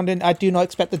anyone was wondering, I do not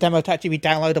expect the demo to actually be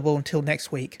downloadable until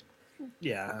next week.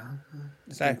 Yeah,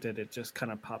 I think that it just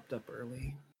kind of popped up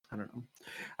early. I don't know.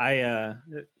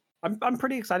 I'm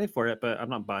pretty excited for it, but I'm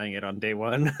not buying it on day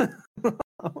one.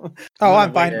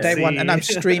 I'm buying day one, and I'm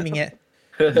streaming it.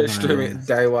 Streaming it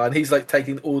day one. He's like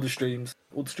taking all the stream days.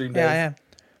 Yeah, I am.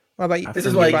 What about you? This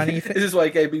is why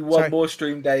he gave me one more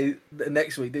stream day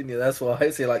next week, didn't you? That's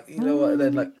why. So you're like, you know what? And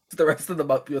then like the rest of the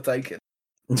month you're taking.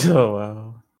 Oh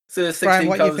wow. So the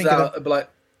 16 comes out, and be like,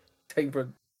 take for.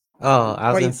 Oh,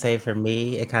 I was gonna say for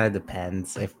me, it kind of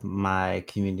depends if my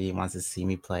community wants to see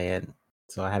me play it.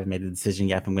 So I haven't made a decision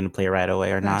yet if I'm gonna play it right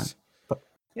away or not. But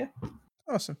yeah,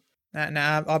 awesome.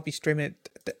 Nah, I'll be streaming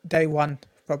it day one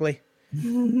probably.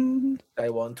 Day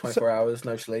one, 24 hours,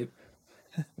 no sleep.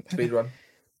 Speed run.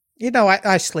 You know,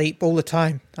 I sleep all the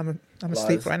time. I'm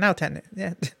asleep Lies. right now, Tenet.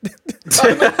 Yeah.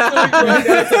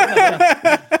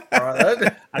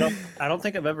 Alright, I don't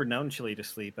think I've ever known Chili to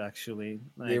sleep. Actually,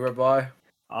 neither have I.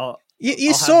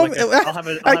 You saw. I'll have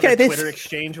a Okay, this- Twitter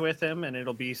exchange with him, and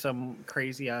it'll be some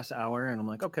crazy ass hour, and I'm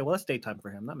like, okay, well, that's daytime for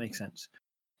him. That makes sense.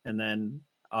 And then,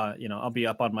 I'll be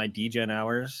up on my DGen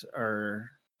hours, or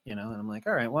and I'm like,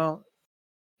 all right, well,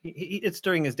 it's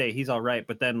during his day, he's all right.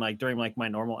 But then, like during like my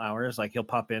normal hours, like he'll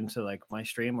pop into like my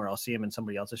stream, or I'll see him in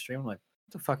somebody else's stream. I'm like,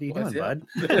 what the fuck are you doing, bud?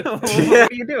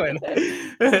 What are you doing?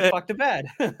 Fuck to bed.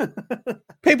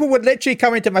 People would literally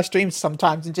come into my streams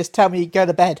sometimes and just tell me go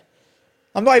to bed.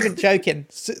 I'm not even joking.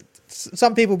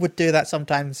 Some people would do that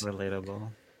sometimes. Relatable.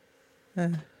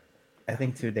 I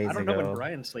think 2 days ago. I don't know when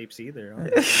Brian sleeps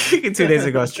either. 2 days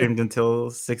ago, I streamed until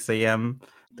 6 a.m.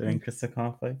 during Crystal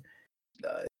Conflict.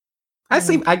 I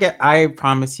sleep. I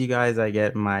promise you guys, I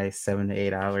get my 7 to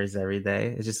 8 hours every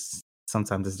day. It's just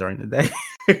sometimes it's during the day.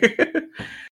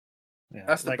 Yeah,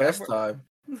 That's the best time.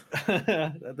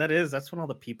 That's when all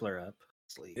the people are up.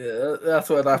 Sleep. Yeah, that's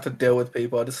when I have to deal with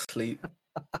people. I just sleep.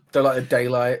 Don't like the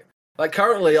daylight. Like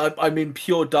currently, I'm in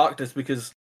pure darkness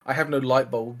because I have no light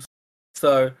bulbs.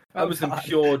 So I was in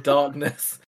pure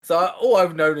darkness. So all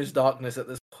I've known is darkness at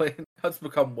this point. I've just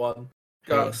become one.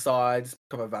 Go outside, just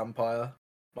become a vampire.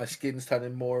 My skin's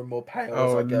turning more and more pale.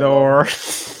 Oh as I go no!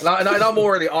 on. And I'm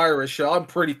already Irish, so I'm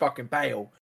pretty fucking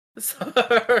pale. So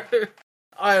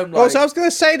I am like. Also, I was going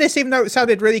to say this, even though it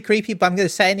sounded really creepy, but I'm going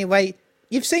to say anyway.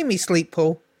 You've seen me sleep,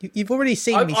 Paul. You've already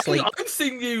seen me sleep. I've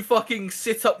seen you fucking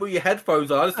sit up with your headphones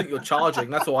on. I just think you're charging.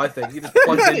 That's all I think. You just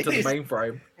plugged into the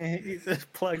mainframe. He's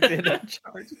just plugged in and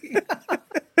charging.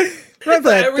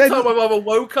 Every time my mother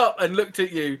woke up and looked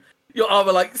at you, you're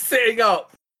either like sitting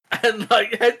up and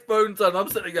like headphones on. I'm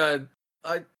sitting going,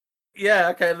 yeah,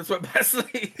 okay, let's went back to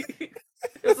sleep. It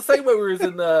was the same way we was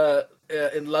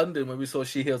in London when we saw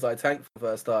She Heals I Tank for the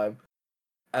first time,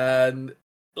 and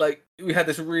like we had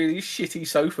this really shitty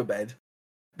sofa bed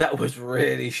that was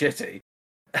really shitty,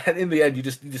 and in the end you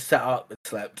just sat up and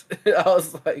slept. I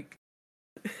was like,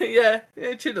 yeah,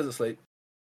 Chin doesn't sleep.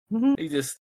 Mm-hmm.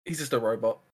 He's just a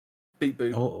robot. Beep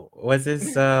boop. Oh, was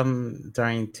this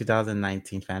during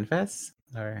 2019 FanFest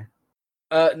or?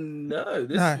 No,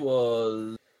 this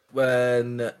was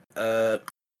when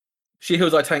She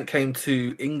Heals I Tank came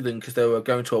to England because they were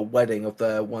going to a wedding of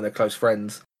one of their close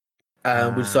friends,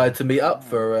 and we decided to meet up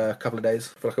for a couple of days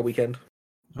for like a weekend.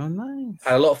 Oh, nice!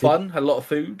 Had a lot of fun. Had a lot of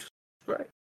food. Great.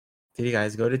 Did you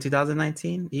guys go to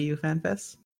 2019 EU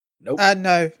FanFest? Nope.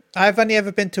 No, I've only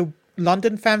ever been to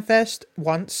London FanFest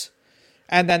once,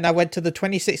 and then I went to the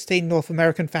 2016 North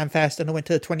American FanFest, and I went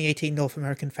to the 2018 North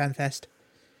American FanFest.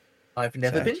 I've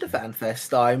never been to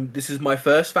FanFest. This is my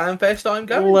first FanFest I'm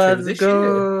going to this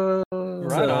year.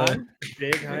 Right on.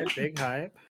 Big hype, big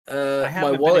hype. I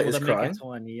haven't my wallet been able is to crying. make it to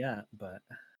one yet, but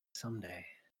someday.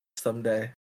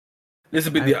 This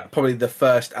will be probably the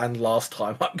first and last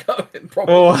time I'm going.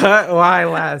 Probably. Oh, why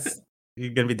last? You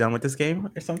gonna be done with this game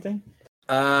or something?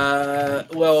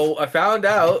 Well, I found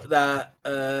out that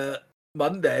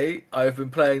Monday I've been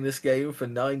playing this game for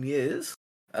 9 years.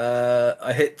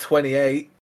 I hit 28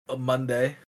 on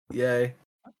Monday. Yay!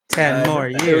 10 more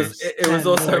years. It was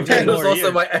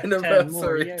also my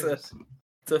anniversary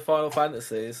to Final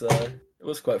Fantasy, so it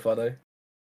was quite funny.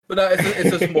 But no,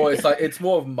 it's just more. It's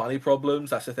more of money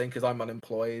problems. That's the thing, because I'm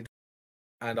unemployed,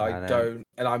 and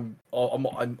I'm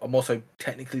also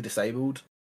technically disabled.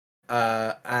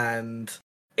 And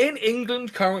in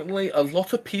England currently, a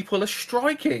lot of people are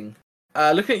striking.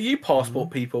 Looking at you, passport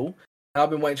people. I've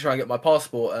been waiting to try and get my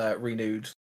passport renewed,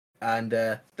 and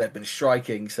they've been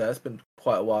striking. So it's been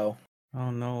quite a while.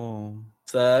 Oh no.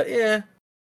 So yeah.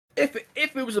 If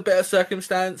it was a better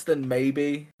circumstance, then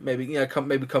maybe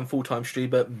come full-time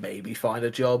streamer, maybe find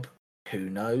a job. Who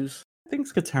knows?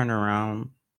 Things could turn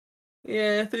around.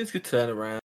 Yeah, things could turn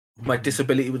around. My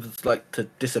disability would like to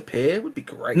disappear. Would be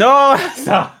great. No,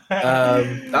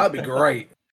 that would be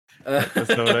great. That's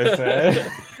not what I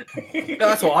said. No,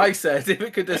 that's what I said. If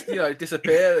it could just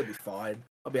disappear, it'd be fine.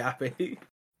 I'll be happy.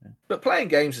 But playing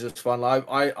games is just fun. Like,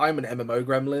 I'm an MMO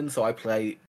gremlin, so I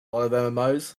play a lot of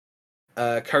MMOs.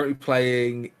 Currently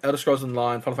playing Elder Scrolls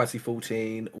Online, Final Fantasy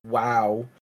 14, WoW.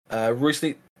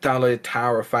 Recently downloaded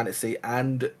Tower of Fantasy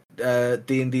and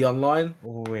D&D Online.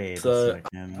 Wait a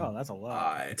second. Oh, that's a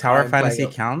lot. Tower of Fantasy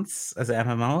counts as an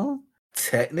MMO?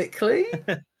 Technically?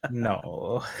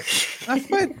 No. I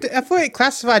thought it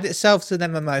classified itself as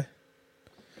an MMO.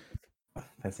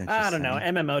 That's interesting. I don't know.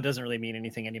 MMO doesn't really mean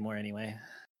anything anymore anyway.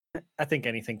 I think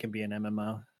anything can be an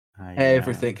MMO.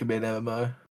 Everything can be an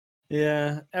MMO.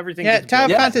 Yeah, everything. Yeah, Tower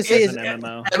Yeah, Fantasy it's is an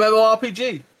MMO.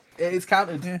 MMORPG. It is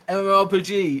counted. Yeah.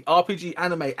 MMORPG, RPG,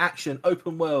 anime, action,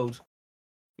 open world.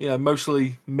 You know,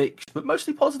 mostly mixed, but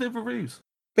mostly positive reviews.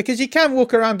 because you can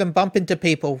walk around and bump into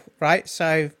people, right?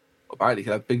 So Apparently, you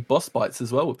can have big boss fights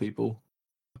as well with people.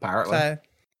 Apparently, so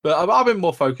but I've been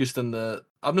more focused on the.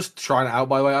 I'm just trying it out.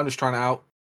 By the way, I'm just trying it out.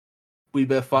 Wee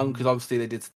bit of fun because obviously they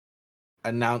did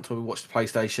announce when we watched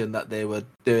PlayStation that they were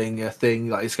doing a thing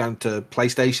like it's going to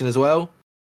PlayStation as well.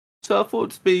 So I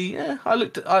thought it'd be I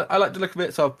like the look of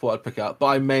it, so I thought I'd pick it up. But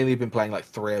I've mainly been playing like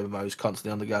 3 MMOs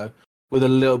constantly on the go, with a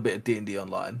little bit of D&D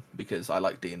online because I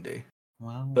like D&D.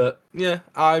 Wow. But yeah,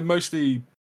 I mostly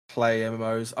play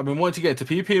MMOs. I've been wanting to get into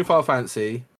PvP and Final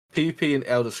Fantasy, PvP and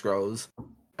Elder Scrolls,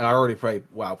 and I already play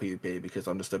WoW PvP because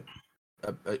I'm just a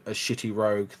shitty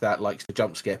rogue that likes to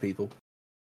jump scare people.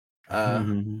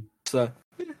 So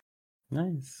yeah.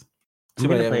 Nice. Too I'm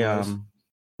many gonna play MMOs.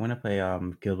 I'm gonna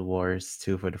play Guild Wars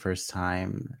 2 for the first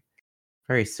time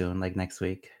very soon, like next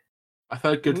week. I've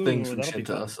heard good things Ooh, from that'll be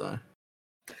Shinta, fun. so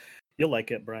You'll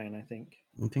like it, Brian. I think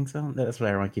You think so? That's what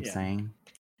everyone keeps Yeah. saying.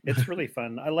 it's really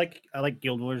fun. I like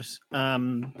Guild Wars.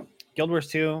 Guild Wars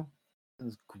 2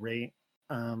 is great.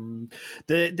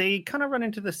 They kind of run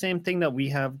into the same thing that we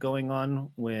have going on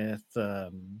with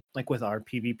like with our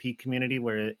PvP community,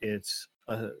 where it's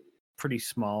a pretty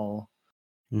small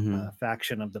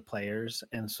faction of the players,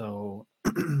 and so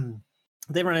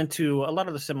they run into a lot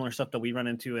of the similar stuff that we run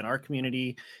into in our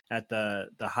community at the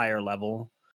higher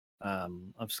level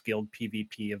of skilled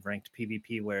PvP, of ranked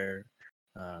PvP, where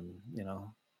you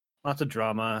know, lots of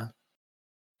drama.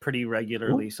 Pretty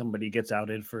regularly, somebody gets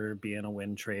outed for being a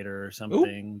win trader or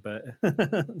something. But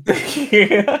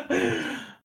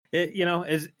it, you know,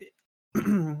 is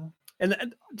and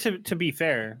to be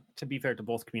fair to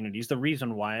both communities, the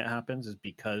reason why it happens is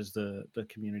because the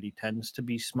community tends to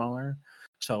be smaller,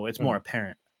 so it's more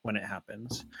apparent when it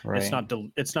happens. Right.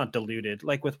 It's not diluted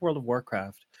like with World of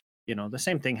Warcraft. You know, the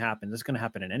same thing happens. It's going to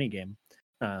happen in any game,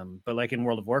 but like in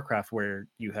World of Warcraft, where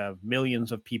you have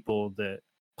millions of people that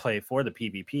play for the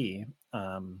PvP,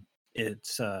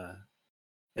 it's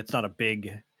not a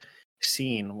big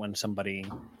scene when somebody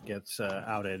gets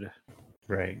outed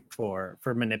Right. for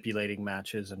manipulating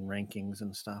matches and rankings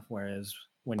and stuff. Whereas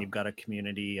when you've got a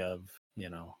community of, you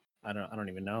know, I don't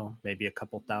even know, maybe a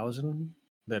couple thousand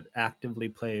that actively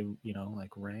play, you know,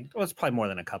 like ranked. Well, it's probably more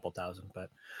than a couple thousand, but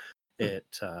it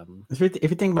If you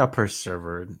think about per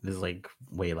server, there's like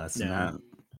way less than that.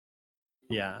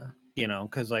 Yeah, you know,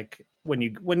 because like when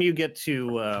you get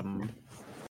to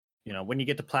you know, when you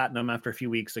get to platinum after a few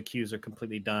weeks, the queues are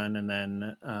completely done, and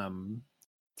then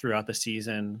throughout the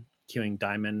season, queuing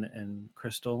diamond and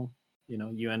crystal, you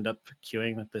know, you end up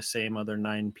queuing with the same other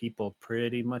 9 people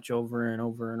pretty much over and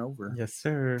over and over. Yes,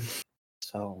 sir.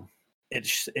 So it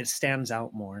stands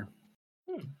out more.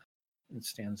 It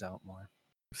stands out more.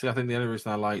 see, I think the only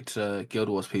reason I liked Guild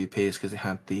Wars PvP is because it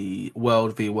had the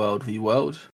world v world v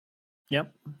world.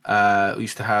 Yep. We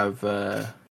used to have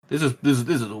this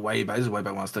is way back. This is way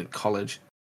back when I was in college.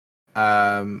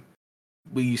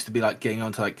 We used to be like getting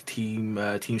onto like team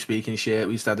speaking shit.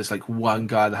 We used to have this like one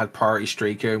guy that had priority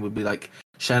streaker and would be like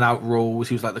shouting out rules.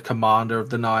 He was like the commander of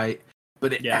the night.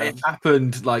 But it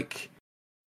happened like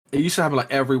it used to happen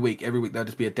like every week. Every week there'd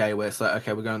just be a day where it's like,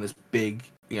 okay, we're going on this big,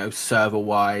 you know, server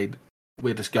wide.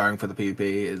 We're just going for the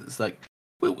PvP. It's like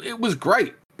it was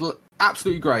great,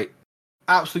 absolutely great,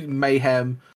 absolute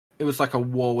mayhem. It was like a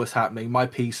war was happening. My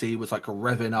PC was like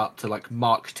revving up to like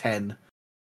Mark 10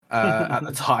 at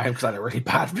the time because I had a really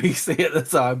bad PC at the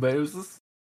time. But it was just,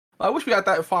 I wish we had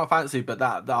that in Final Fantasy, but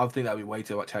that I think that'd be way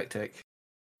too much hectic.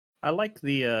 I like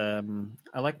I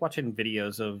like watching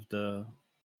videos of the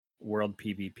world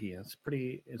PvP. It's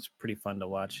pretty fun to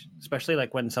watch, especially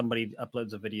like when somebody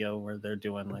uploads a video where they're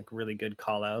doing like really good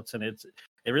call outs, and it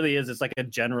really is, it's like a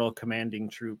general commanding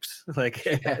troops. Like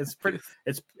it's pretty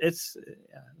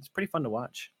fun to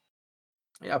watch.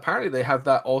 Yeah, apparently they have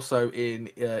that also in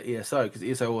ESO, because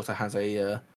ESO also has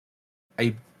a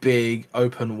big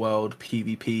open world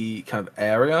PvP kind of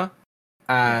area,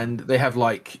 and they have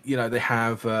like, you know, they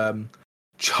have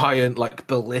giant like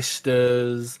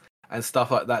ballistas and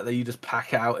stuff like that you just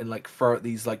pack out and like throw at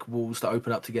these like walls to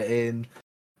open up to get in,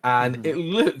 and it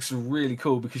looks really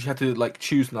cool because you have to like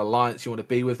choose an alliance you want to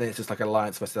be with, and it's just like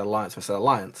alliance versus alliance versus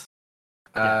alliance.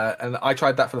 And I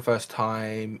tried that for the first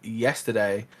time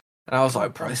yesterday, and I was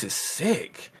like, bro, this is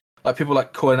sick. Like people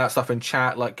like calling out stuff in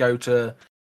chat, like go to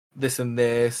this and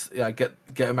this,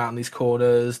 get them out in these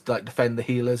corners, like defend the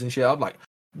healers and shit. I'm like,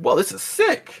 well, this is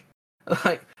sick.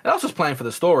 Like, and I was just playing for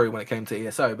the story when it came to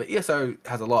ESO, but ESO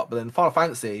has a lot. But then Final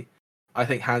Fantasy, I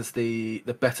think, has the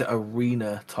better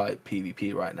arena type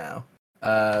PvP right now.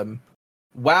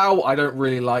 WoW, I don't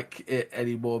really like it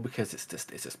anymore because it's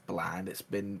just bland. It's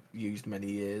been used many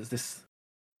years.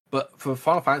 But for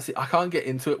Final Fantasy, I can't get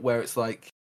into it where it's like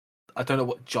I don't know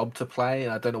what job to play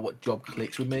and I don't know what job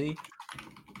clicks with me.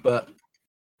 But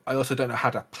I also don't know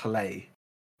how to play.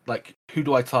 Like, who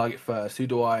do I target first? Who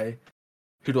do I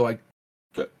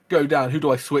go down? Who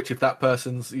do I switch if that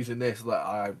person's using this?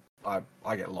 Like, I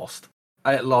get lost.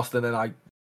 I get lost and then I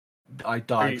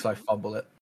die because I fumble it.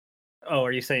 Oh,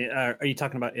 are you saying? Are you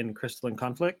talking about in Crystalline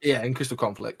Conflict? Yeah, in Crystal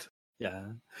Conflict. Yeah.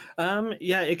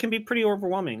 Yeah, it can be pretty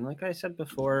overwhelming. Like I said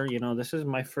before, this is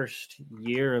my first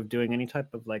year of doing any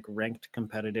type of like ranked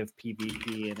competitive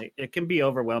PvP, and it can be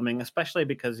overwhelming, especially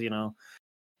because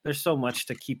there's so much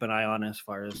to keep an eye on as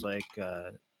far as like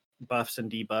buffs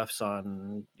and debuffs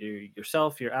on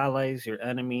yourself, your allies, your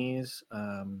enemies.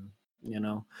 I'm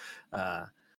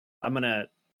gonna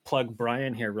plug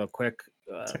Brian here real quick.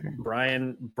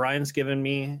 Brian's given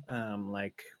me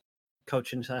like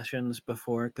coaching sessions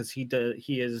before because he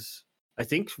is, I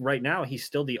think right now he's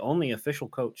still the only official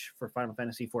coach for Final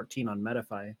Fantasy 14 on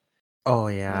Metafy. Oh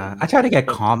yeah, I tried to get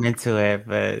calm into it,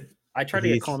 but I tried to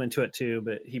get calm into it too,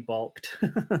 but he balked. Yeah,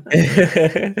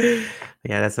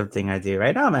 that's something I do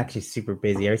right now. I'm actually super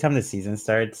busy. Every time the season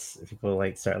starts, people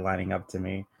like start lining up to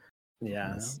me.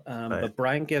 Yeah, but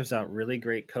Brian gives out really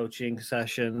great coaching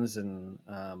sessions, and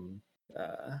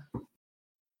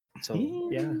so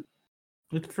yeah,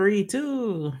 it's free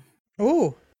too.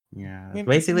 Oh, yeah.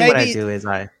 Basically, what I do is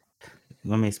let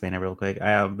me explain it real quick.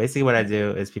 Basically, what I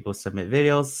do is people submit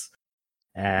videos,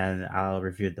 and I'll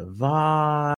review the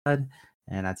VOD,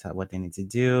 and that's what they need to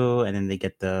do, and then they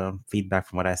get the feedback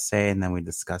from what I say, and then we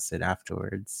discuss it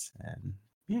afterwards. And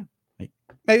yeah.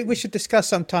 Maybe we should discuss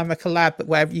sometime a collab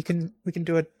where we can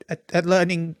do a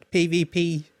learning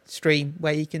PvP stream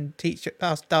where you can teach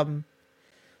us dumb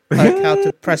like how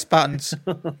to press buttons.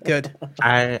 Good.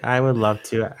 I would love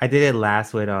to. I did it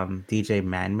last with DJ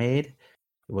Manmade,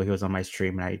 where he was on my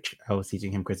stream, and I was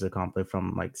teaching him Crystal Conflict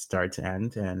from like start to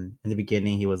end. And in the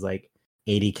beginning, he was like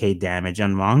 80k damage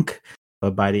on Monk,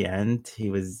 but by the end,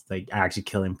 he was like actually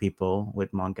killing people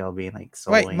with Monk L being like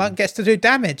soloing. Wait, Monk gets to do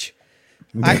damage.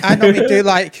 I normally do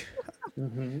like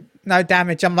no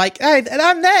damage. I'm like, hey, and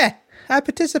I'm there. I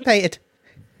participated.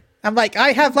 I'm like,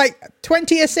 I have like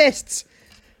 20 assists,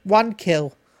 1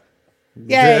 kill.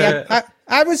 Yeah,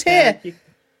 I was here.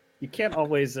 You can't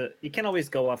always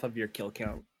go off of your kill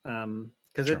count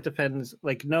because it depends.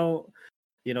 Like no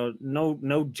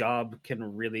job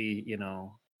can really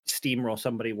steamroll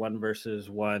somebody 1 versus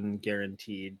 1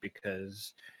 guaranteed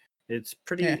because. It's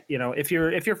pretty, if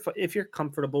you're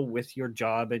comfortable with your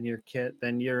job and your kit,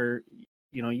 then you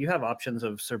have options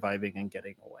of surviving and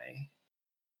getting away.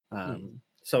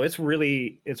 So it's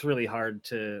really hard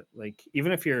to like,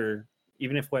 even if you're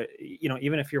what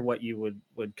you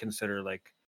would consider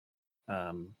like,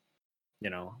 a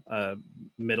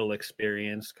middle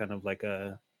experience, kind of like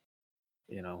a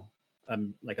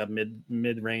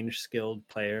mid-range skilled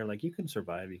player, like you can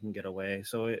survive, you can get away.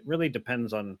 So it really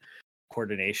depends on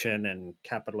coordination and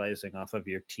capitalizing off of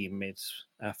your teammates'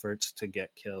 efforts to get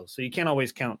kills. So you can't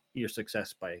always count your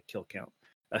success by kill count.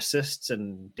 Assists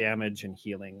and damage and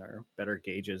healing are better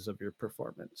gauges of your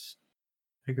performance.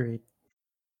 Agreed.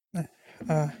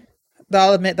 I'll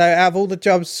admit though, out of all the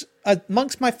jobs,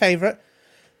 Monk's my favorite,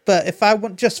 but if I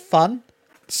want just fun,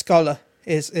 Scholar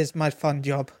is my fun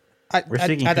job. We're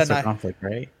speaking Crystal Conflict,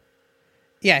 right?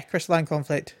 Yeah, Crystalline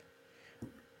Conflict.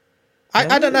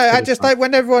 I don't know. I just like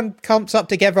when everyone comes up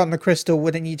together on the crystal,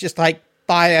 wouldn't you just like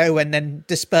bio and then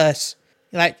disperse?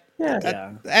 Like,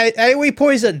 AoE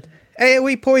poison,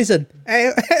 AoE poison,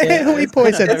 AoE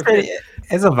poison.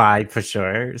 It's a vibe for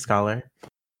sure, Scholar.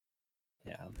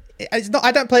 Yeah, it's not.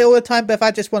 I don't play all the time, but if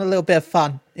I just want a little bit of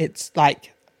fun, it's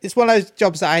like it's one of those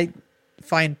jobs that I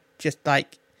find just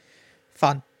like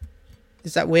fun.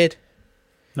 Is that weird?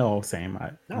 No, same.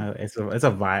 It's a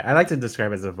vibe. I like to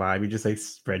describe it as a vibe. You just like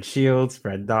spread shield,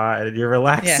 spread dot, and you're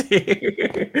relaxing.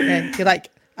 Yeah. And you're like,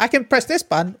 I can press this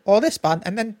button or this button,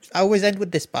 and then I always end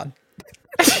with this button.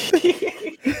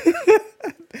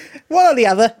 One or the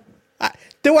other.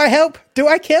 Do I help? Do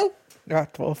I kill?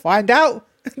 We'll find out.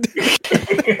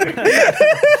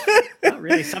 Not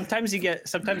really. Sometimes you get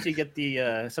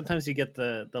the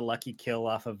lucky kill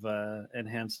off of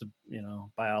enhanced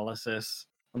biolysis.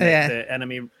 The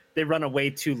enemy, they run away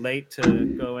too late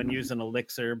to go and use an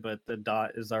elixir, but the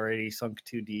dot is already sunk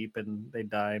too deep and they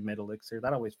die mid elixir.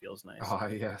 That always feels nice. Oh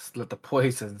yes, let the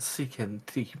poison seek him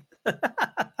deep.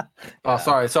 Oh,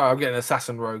 sorry, I'm getting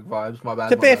Assassin Rogue vibes. My bad.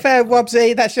 To be fair,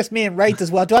 Wobsy, that's just me and Raid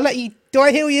as well. Do I let you? Do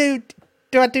I heal you?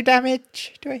 Do I do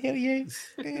damage? Do I heal you?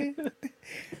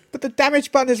 But the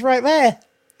damage button is right there.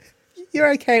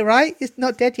 You're okay, right? It's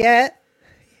not dead yet.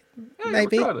 Yeah,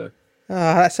 Maybe. we're Oh, trying to-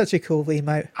 that's such a cool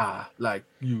emote. like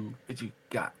you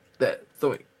got that.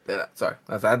 Sorry, sorry.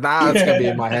 Now it's gonna be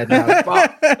in my head now.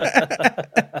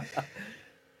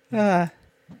 Ah.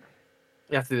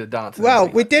 You have to do the dance. Well,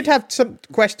 we did have some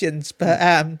questions,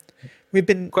 but we've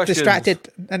been distracted.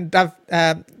 And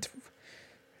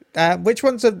which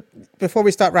ones are before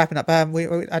we start wrapping up? I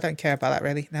don't care about that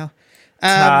really now.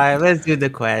 Let's do the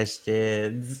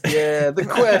questions. Yeah, the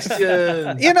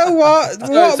question. You know what?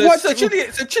 So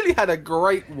Chili had a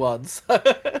great one.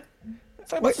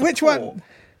 Which one?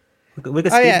 We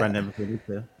could speed run them if we need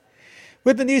to.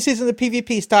 With the new season of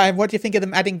PvP starting, what do you think of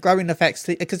them adding growing effects?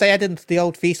 Because they added into the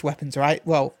old feast weapons, right?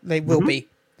 Well, they will be.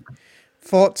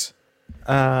 Thoughts?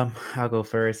 I'll go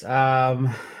first.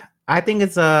 I think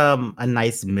it's a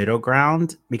nice middle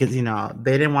ground because they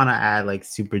didn't want to add like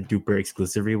super duper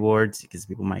exclusive rewards because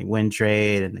people might win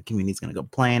trade and the community's gonna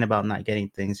complain about not getting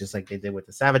things just like they did with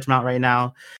the Savage Mount right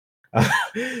now.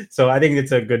 So I think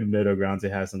it's a good middle ground to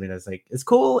have something that's like it's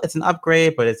cool, it's an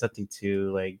upgrade, but it's nothing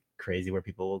too like crazy where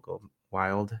people will go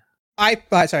wild. I'm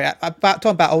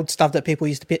talking about old stuff that people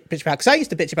used to bitch about because I used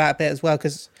to bitch about a bit as well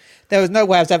because there was no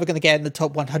way I was ever going to get in the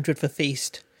top 100 for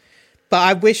Feast. But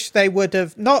I wish they would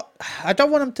have not. I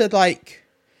don't want them to like.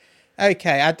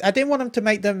 Okay, I didn't want them to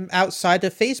make them outside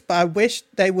of Feast, but I wish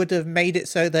they would have made it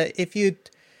so that if you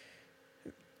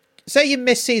say you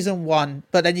missed season 1,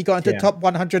 but then you got into the top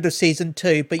 100 of season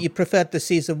 2, but you preferred the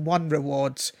season 1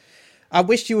 rewards. I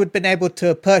wish you would have been able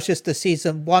to purchase the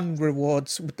season 1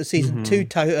 rewards with the season 2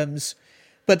 totems,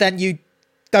 but then you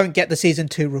don't get the season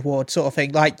 2 reward sort of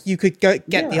thing. Like you could get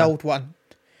the old one.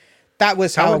 That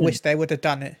was how I wish they would have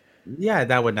done it. Yeah,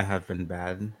 that wouldn't have been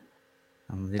bad.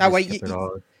 That way,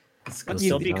 that'd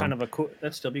still be kind of a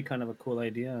cool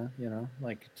idea,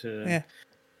 like to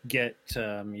get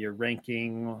your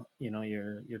ranking,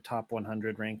 your top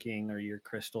 100 ranking or your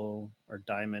crystal or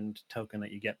diamond token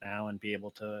that you get now, and be able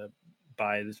to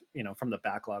buy this, from the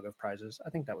backlog of prizes.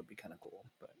 I think that would be kind of cool.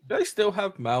 But do they still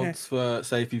have mounts for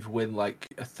say if you win like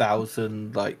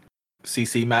 1,000 like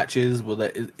CC matches?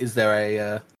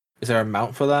 Is there a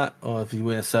mount for that, or if you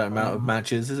win a certain amount of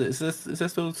matches, is there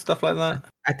still stuff like that?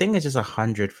 I think it's just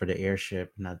 100 for the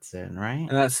airship, and that's it, right?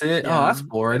 And that's it. Yeah. Oh, that's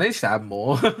boring. They should have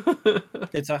more.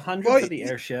 It's 100 for the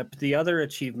airship. The other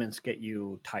achievements get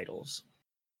you titles.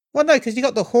 Well, no, because you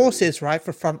got the horses right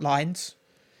for front lines.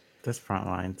 That's front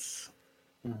lines.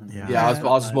 Mm-hmm. Yeah, I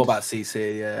was just more about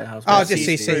CC. Yeah, just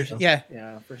CC.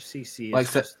 Yeah, for CC.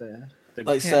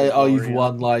 Like, say, you've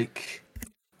won like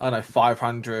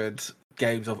 500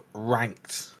 games of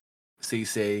ranked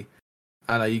CC.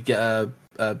 I know you get a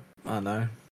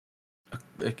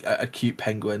cute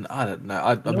penguin. I don't know.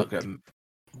 I'm not going.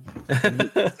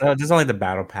 There's only the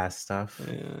battle pass stuff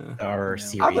or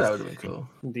series. I thought that would have been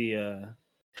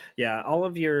cool. All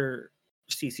of your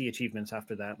CC achievements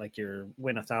after that, like your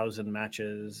win 1,000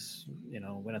 matches, win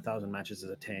 1,000 matches as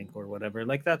a tank or whatever.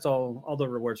 Like that's all the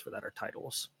rewards for that are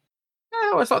titles.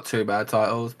 Yeah, well, it's not too bad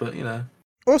titles, but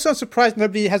Also, I'm surprised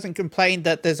nobody hasn't complained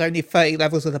that there's only 30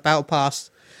 levels of the battle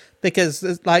pass, because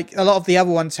there's, like a lot of the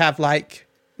other ones have like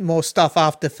more stuff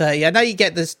after 30. I know you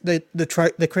get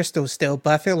the crystals still,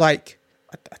 but I feel like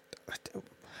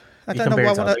I don't know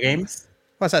what other games.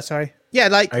 What's that? Sorry. Yeah,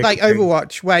 like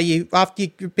Overwatch, where after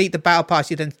you beat the battle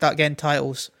pass, you then start getting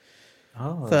titles.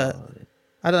 Oh.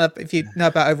 I don't know if you know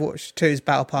about Overwatch 2's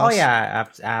battle pass. Oh yeah,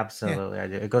 absolutely. I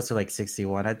do. It goes to like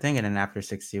 61, I think, and then after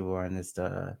 61 is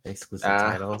the exclusive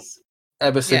titles.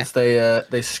 Ever since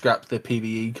they scrapped the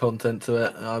PvE content to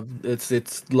it,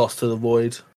 it's lost to the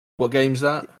void. What game's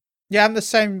that? Yeah, I'm the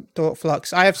same thought,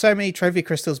 Flux. I have so many trophy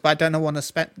crystals, but I don't know what to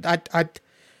spend. I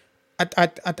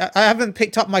haven't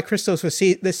picked up my crystals for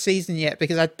this season yet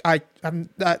because I'm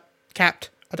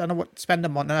capped. I don't know what to spend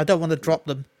them on, and I don't want to drop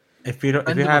them. If you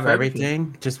have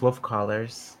everything, just wolf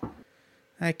collars.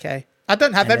 Okay, I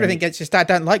don't have everything. It's just I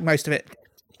don't like most of it.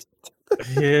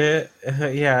 Yeah.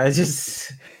 It's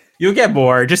just you'll get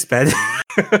more. Just spend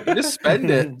it. Just spend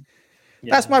it.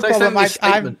 Yeah. That's my problem.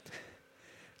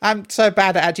 I'm so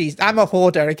bad at actually. I'm a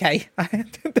hoarder. Okay.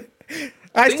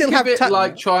 I still have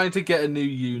like trying to get a new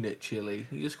unit, Chili.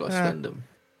 You just got to spend them.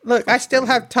 Look, I still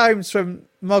have tomes from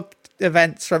Mog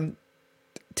events from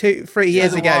 2-3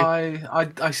 years ago.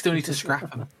 I still need to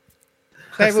scrap them.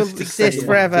 They will exist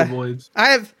forever.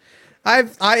 I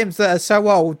have items that are so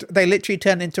old they literally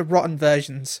turn into rotten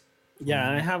versions.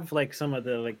 Yeah, I have like some of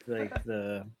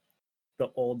the the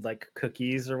old like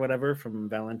cookies or whatever from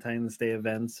Valentine's Day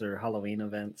events or Halloween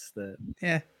events that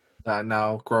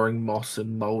now growing moss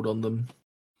and mold on them,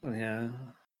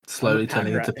 slowly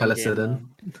turning into penicillin.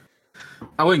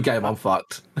 I'm in game. I'm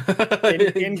fucked.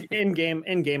 in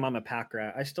game, I'm a pack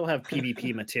rat. I still have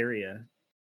PvP materia.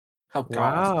 Oh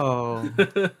god!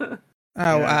 Wow!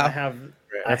 I have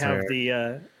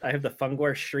the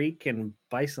Fungor Shriek and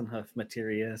Bison Hoof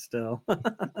materia still.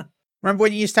 Remember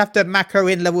when you used to have to macro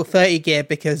in level 30 gear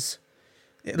because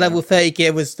level 30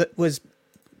 gear was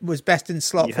best in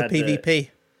slot for PvP.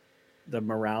 The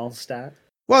morale stat.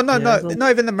 Well,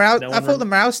 not even the morale. I thought the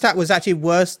morale stat was actually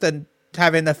worse than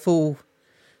having a full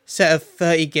set of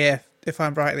 30 gear, if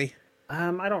I'm rightly.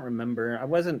 I don't remember. I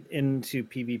wasn't into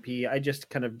PvP. I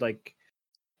just kind of like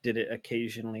did it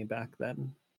occasionally back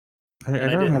then. I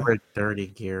don't remember 30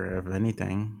 gear of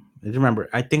anything. I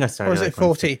think I started. Or was it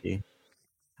 40?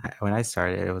 When I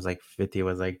started, it was like 50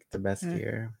 was like the best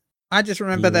gear. I just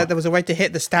remember that there was a way to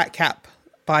hit the stat cap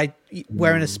by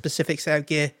wearing a specific set of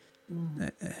gear.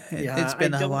 It's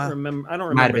been a while. I don't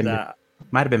remember that.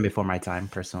 Might have been before my time,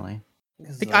 personally.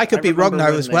 I could be wrong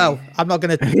though as well. I'm not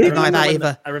going to deny that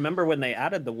either. I remember when they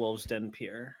added the Wolves Den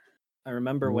Pier. I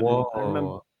remember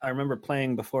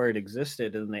playing before it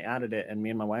existed, and they added it, and me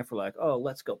and my wife were like, "Oh,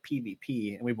 let's go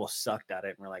PvP," and we both sucked at it,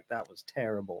 and we're like, "That was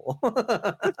terrible."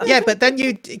 Yeah, but then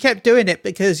you kept doing it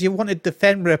because you wanted the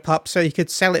Fenrir pup, so you could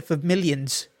sell it for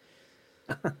millions.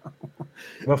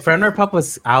 Well, Fenrir pup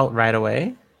was out right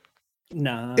away.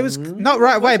 No, it was not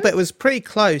right away, but it was pretty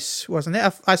close, wasn't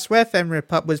it? I swear Fenrir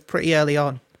Pup was pretty early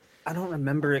on. I don't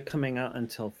remember it coming out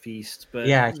until Feast, but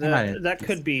that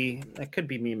could be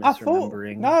me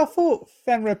misremembering. I thought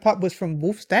Fenrir Pup was from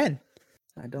Wolf's Den.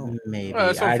 I don't. Maybe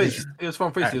it's from Feast. It was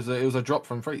from Feast. It was a drop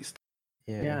from Feast.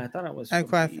 Yeah, I thought it was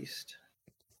from Feast.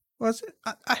 Was it?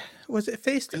 Was it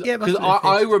Feast? Yeah, because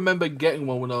I remember getting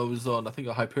one when I was on. I think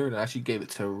a Hyperion. I actually gave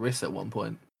it to Riss at one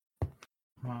point.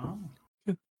 Wow.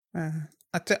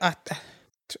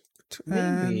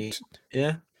 Maybe.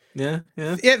 Yeah.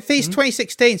 Feast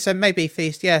 2016, so maybe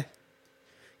Feast, yeah.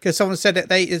 Because someone said that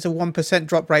there's a 1%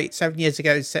 drop rate 7 years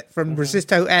ago set from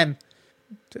Resisto M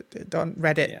on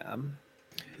Reddit.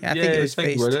 Yeah, I think it was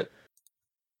Feast. Reddit.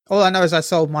 All I know is I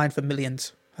sold mine for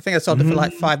millions. I think I sold it for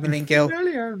like 5 million gil.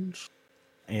 Millions.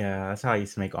 Yeah, that's how I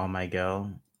used to make all my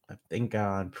gil. I think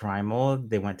on Primal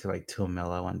they went to like 2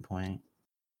 mil at one point.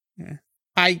 Yeah,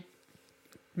 I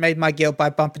made my gil by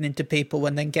bumping into people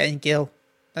and then getting gil.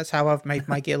 That's how I've made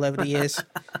my gil over the years.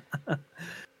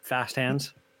 Fast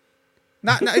hands.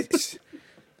 No, it's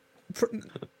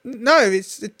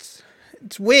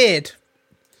weird.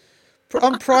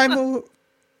 On Primal,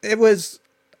 it was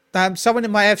someone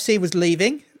in my FC was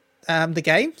leaving the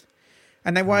game,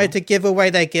 and they wanted to give away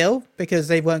their gil because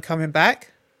they weren't coming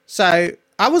back. So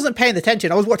I wasn't paying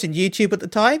attention. I was watching YouTube at the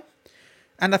time.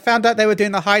 And I found out they were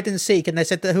doing a hide and seek, and they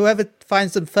said that whoever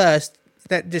finds them first,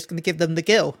 they're just going to give them the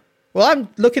gil. Well, I'm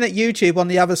looking at YouTube on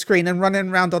the other screen and running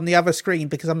around on the other screen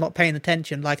because I'm not paying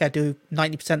attention like I do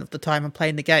 90% of the time I'm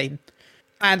playing the game.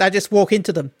 And I just walk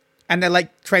into them, and they're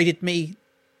like traded me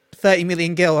 30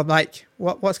 million gil. I'm like,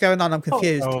 what's going on? I'm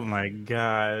confused. Oh my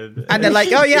god. And they're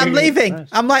like, oh yeah, I'm leaving. Nice.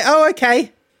 I'm like, oh,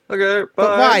 okay. Okay, bye.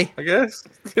 But why? I guess.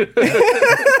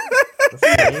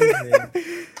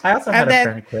 I also had a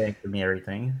friend quitting for me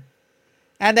everything.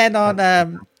 And then on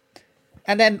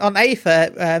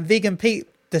Aether, Vegan Pete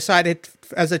decided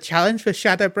as a challenge for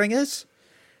Shadowbringers,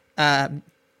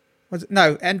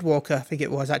 Endwalker, I think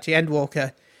it was actually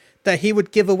Endwalker, that he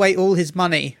would give away all his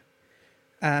money.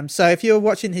 So if you were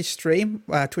watching his stream,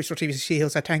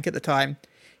 twitch.tv/Heals I Tank at the time,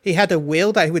 he had a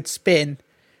wheel that he would spin,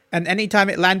 and anytime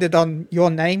it landed on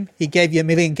your name, he gave you 1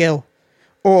 million gil.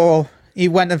 Or he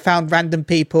went and found random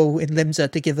people in Limsa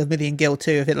to give 1 million gil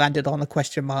to if it landed on a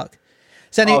question mark.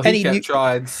 So he kept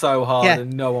trying so hard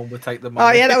and no one would take the money.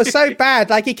 Oh yeah, that was so bad.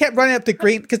 Like he kept running up to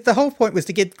Green, because the whole point was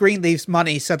to give Greenleafs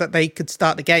money so that they could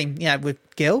start the game, with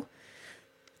gil.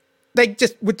 They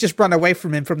would just run away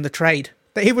from him from the trade.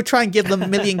 But he would try and give them 1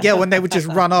 million gil and they would just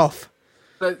run off.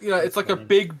 But, it's like a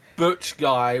big butch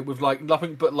guy with like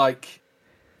nothing but like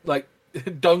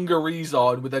dungarees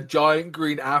on with a giant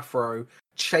green afro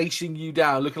chasing you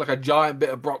down, looking like a giant bit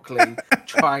of broccoli,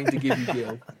 trying to give you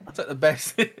gil. That's like the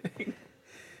best thing.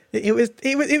 He was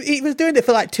doing it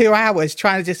for like 2 hours,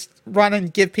 trying to just run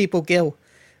and give people gil,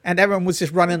 and everyone was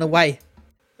just running away.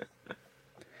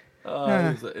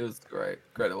 It was great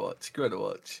to watch.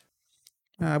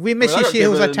 We miss you,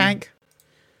 Shields, I Tank.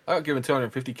 I got given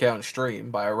 250k on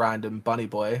stream by a random bunny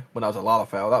boy when I was at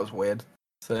Lalafell. That was weird.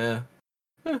 So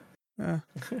yeah.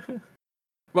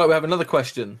 Right, we have another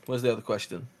question. Where's the other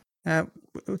question?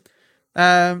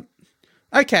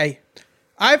 Okay.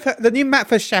 I've heard the new map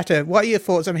for Shatter. What are your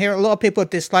thoughts? I'm hearing a lot of people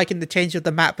disliking the change of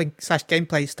the map and /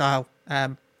 gameplay style.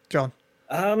 John.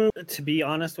 To be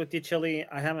honest with you, Chili,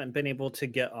 I haven't been able to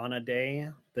get on a day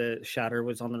that Shatter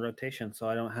was on the rotation, so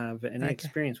I don't have any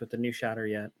experience with the new Shatter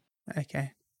yet.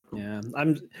 Okay. Yeah,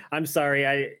 I'm sorry.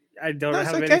 I don't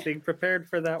have anything prepared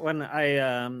for that one.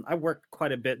 I worked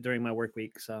quite a bit during my work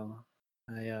week, so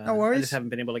I just haven't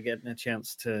been able to get a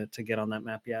chance to get on that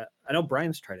map yet. I know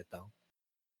Brian's tried it though.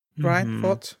 Brian,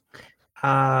 thoughts?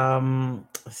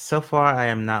 So far I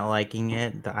am not liking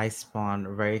it. The ice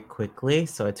spawn very quickly,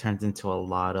 so it turns into a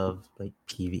lot of like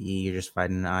PvE. You're just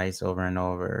fighting the ice over and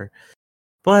over.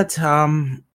 But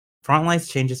Frontline's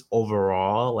changes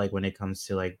overall, like when it comes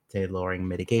to like they lowering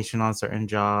mitigation on certain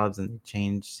jobs and they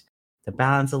changed the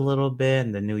balance a little bit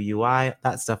and the new UI,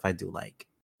 that stuff I do like.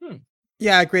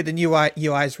 Yeah, I agree. The new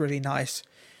UI is really nice.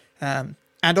 And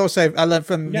also I learned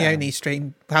from Mioni's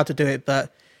stream how to do it,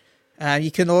 but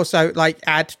you can also like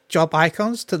add job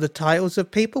icons to the titles of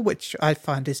people, which I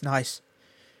find is nice.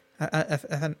 I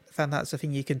found that's a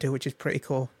thing you can do, which is pretty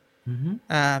cool.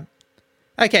 Mm-hmm.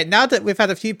 Okay, now that we've had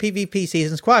a few PvP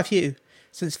seasons, quite a few,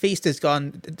 since Feast has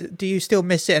gone, do you still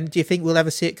miss it, and do you think we'll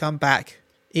ever see it come back,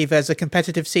 either as a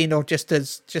competitive scene or just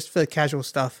for casual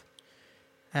stuff?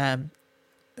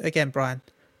 Again, Brian.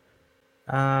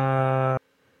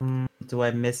 Do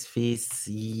I miss Feasts?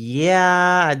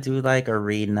 Yeah, I do like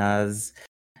arenas.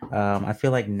 I feel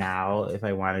like now if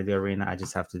I want to do arena, I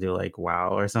just have to do like WoW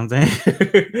or something.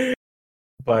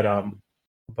 But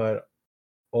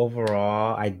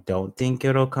overall, I don't think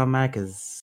it'll come back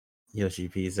because Yoshi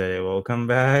P said it will come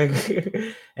back.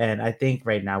 And I think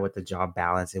right now with the job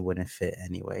balance, it wouldn't fit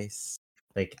anyways.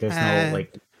 Like there's no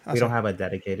like we don't have a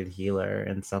dedicated healer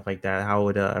and stuff like that. How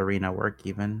would a arena work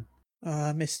even?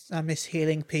 I miss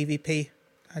healing PvP.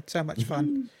 I had so much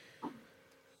fun.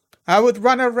 I would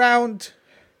run around.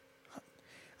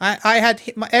 I had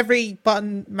hit every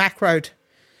button macroed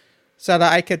so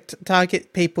that I could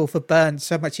target people for burns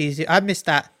so much easier. I missed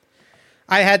that.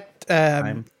 I had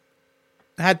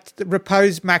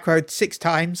repose macroed 6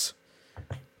 times.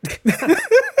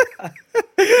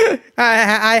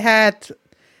 I had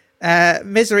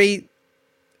misery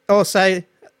also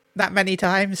that many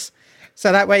times.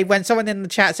 So that way, when someone in the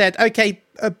chat said, "Okay,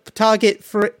 target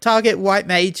white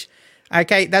mage,"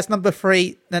 okay, that's number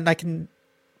 3. Then I can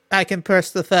press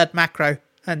the 3rd macro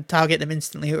and target them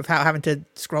instantly without having to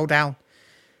scroll down.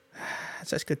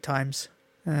 Such good times.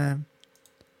 John,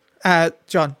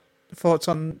 thoughts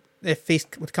on if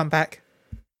Feast would come back?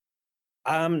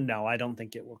 No, I don't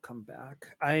think it will come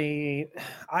back. I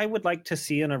would like to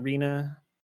see an arena.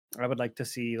 I would like to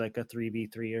see like a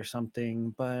 3v3 or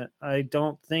something, but I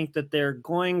don't think that they're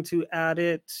going to add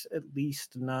it, at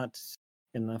least not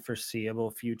in the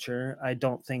foreseeable future. I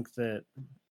don't think that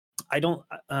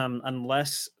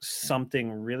unless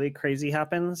something really crazy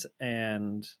happens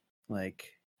and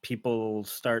like people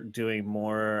start doing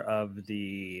more of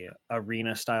the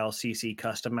arena style CC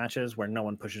custom matches where no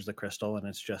one pushes the crystal and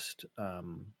it's just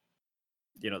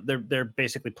they're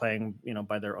basically playing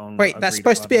by their own. Wait, that's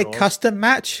supposed to be a custom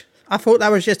match? I thought that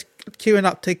was just queuing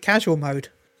up to casual mode.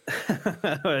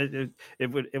 it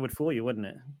would fool you, wouldn't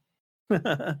it?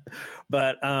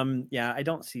 But I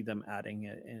don't see them adding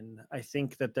it in. I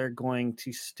think that they're going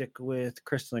to stick with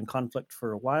Crystalline Conflict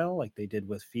for a while, like they did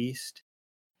with Feast.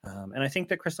 And I think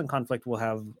that Crystalline Conflict will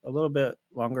have a little bit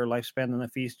longer lifespan than the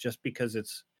Feast, just because it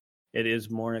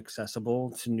is more accessible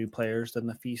to new players than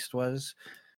the Feast was.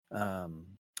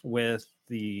 With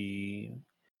the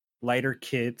lighter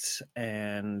kits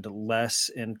and less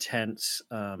intense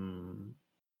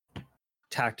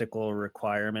tactical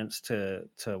requirements to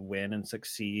win and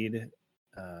succeed.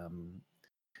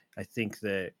 I think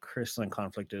that Crystalline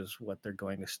Conflict is what they're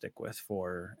going to stick with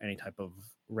for any type of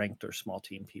ranked or small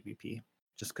team PvP,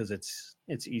 just because it's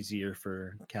easier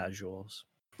for casuals.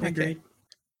 Okay.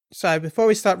 So before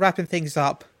we start wrapping things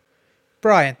up,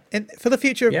 Brian, for the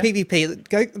future of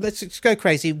PvP, let's just go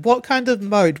crazy. What kind of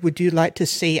mode would you like to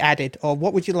see added, or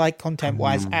what would you like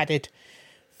content-wise added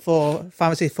for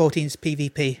Final Fantasy XIV's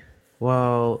PvP?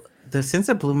 Well, since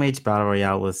the Blue Mage Battle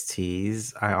Royale was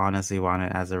teased, I honestly want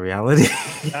it as a reality.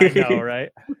 I know,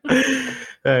 right?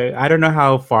 I don't know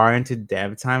how far into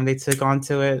dev time they took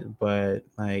onto it, but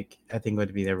like I think it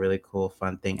would be a really cool,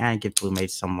 fun thing, and give Blue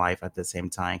Mage some life at the same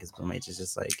time, because Blue Mage is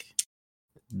just like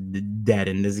dead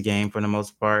in this game for the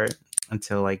most part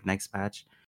until like next patch.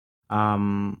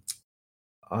 Other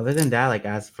than that, like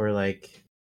as for like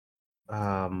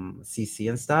CC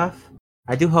and stuff,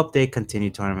 I do hope they continue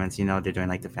tournaments. They're doing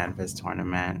like the FanFest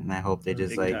tournament, and I hope they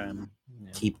just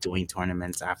keep doing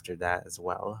tournaments after that as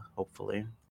well, hopefully.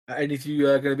 And if you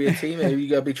are going to be a team, are you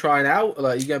going to be trying out?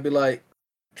 Like, you going to be like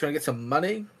trying to get some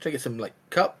money, trying to get some like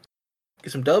cup,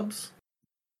 get some dubs?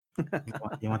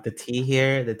 You want the tea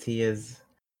here? The tea is,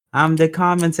 I'm the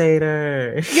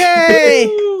commentator. Yay!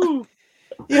 You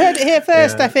heard it here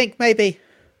first, I think, maybe.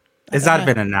 It's not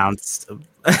been announced.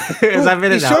 It's not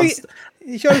been announced.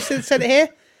 You sure you said it here?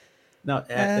 No, it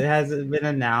hasn't been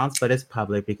announced, but it's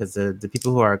public because the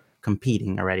people who are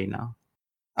competing already know.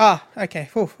 Oh, okay.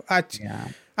 Oof, I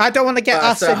don't want to get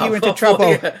us and you into trouble.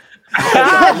 Yeah.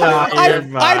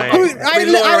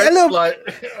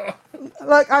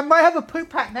 Like I might have a poop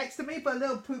pack next to me, but a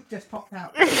little poop just popped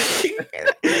out.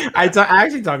 I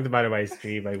actually talked about it on my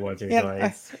stream like once or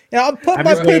twice. I'm putting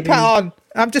my poop pack on.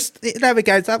 I'm just there. We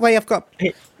go. That way, I've got.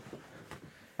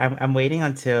 I'm waiting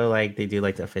until like they do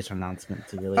like the official announcement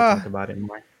to really talk about it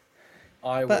more.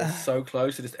 I was so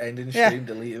close to just ending stream,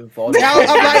 deleting VOD.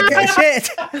 I'm like, shit.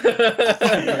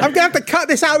 I'm gonna have to cut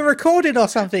this out of the recording or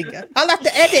something. I'll have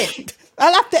to edit.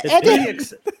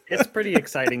 It's pretty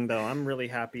exciting though. I'm really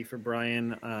happy for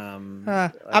Brian.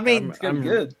 It's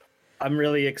good. I'm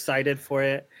really excited for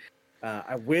it.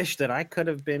 I wish that I could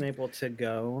have been able to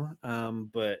go,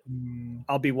 but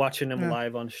I'll be watching him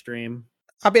live on stream.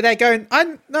 I'll be there going,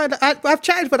 I've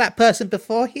chatted with that person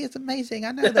before. He is amazing.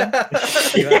 I know them. I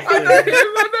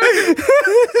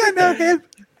know him.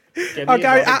 I'll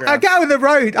go on the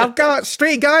road. I'll go out the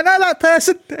street going, I know that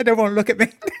person. And everyone will look at me.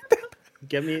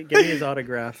 Give me his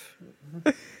autograph.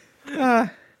 I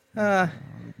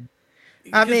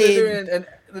mean,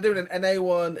 they're doing an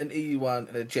NA1, an EU1,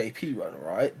 and a JP one,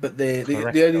 right? But the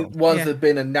only ones that have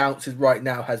been announced right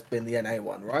now has been the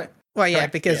NA1, right? Well, yeah,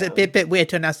 because it'd be a bit weird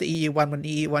to announce the EU1 when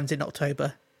the EU1's in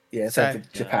October. Yeah, so for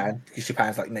Japan, because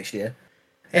Japan's like next year.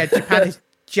 Yeah, Japan is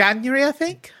January, I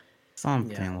think.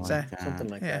 Something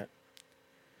like that.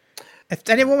 If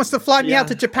anyone wants to fly me out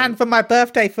to Japan for my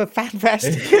birthday for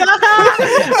FanFest.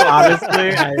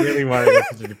 Honestly, I really want to go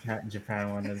to the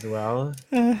Japan one as well.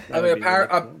 I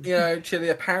mean, Chile,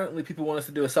 apparently people want us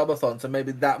to do a subathon, so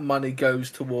maybe that money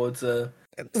goes towards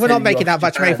we're not making that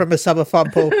much money from a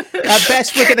subathon, Paul. At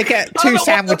best, we're going to get 2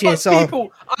 sandwiches. I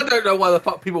don't know why the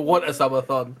fuck people want a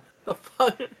subathon. The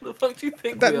fuck do you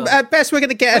think? At best, we're going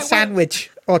to get a sandwich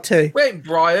or 2. Wait,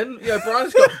 Brian.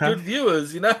 Brian's got good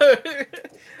viewers, Yeah,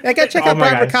 go check out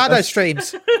Brian Ricardo's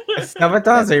streams.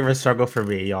 Subathons are even a struggle for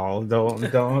me, y'all.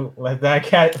 Don't let that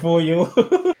cat fool you.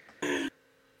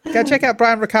 Go check out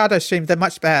Brian Ricardo's streams. They're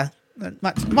much better. They're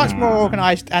much more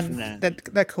organised, and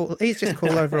they're cool. He's just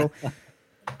cool overall.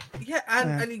 Yeah,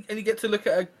 and you get to look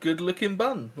at a good-looking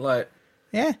bun,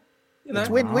 it's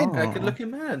win-win. A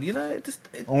good-looking man, it's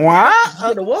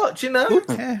what to watch,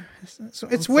 Yeah,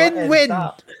 it's win-win.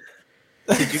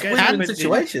 Did you guys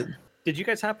situation? Did you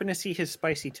guys happen to see his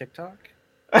spicy TikTok?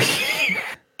 No,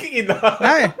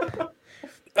 I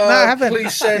haven't.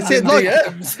 Please send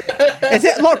DMs. Is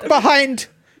it locked behind?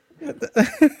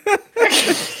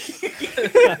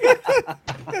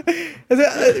 Is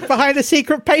it behind a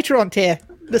secret Patreon tier?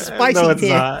 The spicy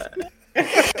tier. Not.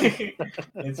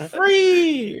 It's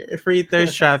free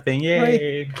thirst trapping.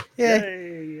 Yay!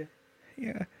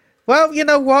 Yeah. Well, you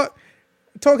know what?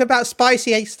 Talk about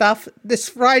spicy stuff. This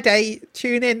Friday,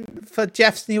 tune in for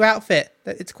Jeff's new outfit.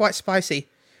 It's quite spicy.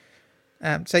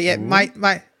 So yeah,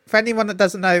 my for anyone that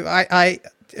doesn't know,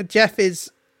 Jeff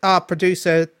is our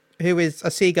producer, who is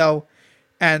a seagull,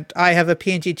 and I have a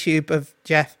PNG tube of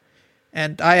Jeff,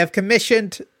 and I have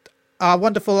commissioned our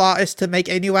wonderful artist to make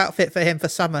a new outfit for him for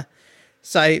summer.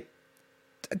 So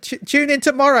tune in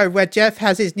tomorrow where Jeff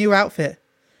has his new outfit.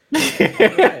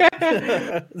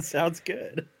 Sounds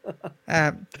good.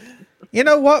 You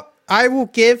know what? I'm going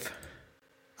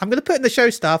to put in the show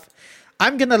stuff.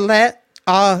 I'm going to let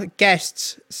our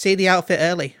guests see the outfit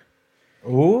early.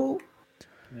 Ooh.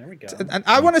 There we go. And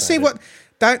I want to see what...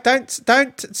 Don't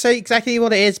say exactly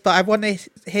what it is, but I want to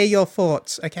hear your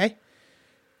thoughts, okay?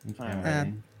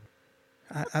 I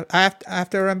have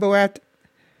to remember where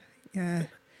there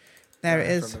it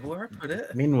is. Where I put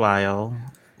it. Meanwhile,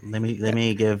 let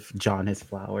me give John his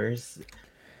flowers.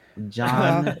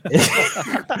 John.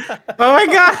 Oh my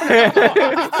god!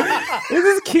 This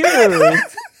is cute.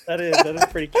 That is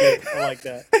pretty cute. I like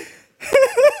that.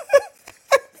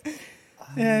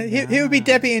 Yeah, he will be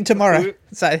debuting tomorrow.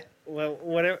 So well,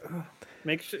 whatever.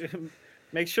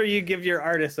 Make sure you give your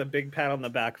artist a big pat on the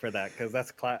back for that, because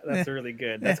that's really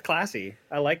good. That's classy.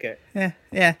 I like it. Yeah.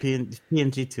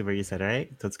 PNG tuber, you said,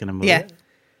 right? So it's gonna move. Yeah.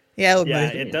 Yeah,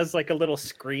 it does like a little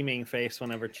screaming face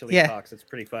whenever Chili talks. It's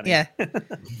pretty funny. Yeah.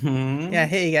 Yeah,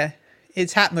 here you go.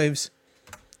 His hat moves.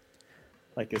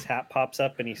 Like his hat pops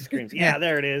up and he screams, yeah,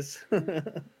 there it is.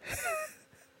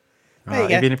 There you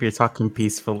go. Even if you're talking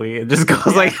peacefully, it just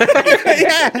goes like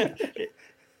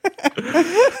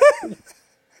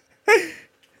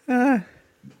yeah.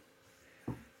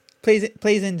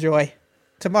 Please enjoy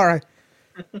tomorrow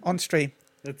on stream.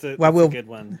 That's a Well, good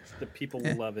one. The people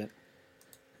will love it.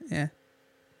 Yeah.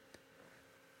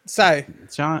 So,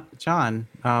 John,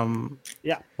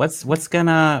 yeah, what's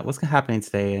gonna happening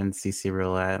today in CC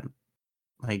Roulette?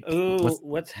 Like,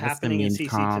 what's happening in CC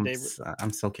comps? today?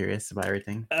 I'm so curious about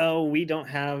everything. Oh, we don't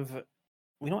have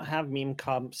meme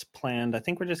comps planned. I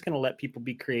think we're just gonna let people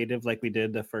be creative, like we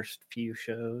did the first few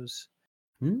shows.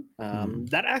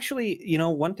 That actually,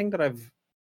 one thing that I've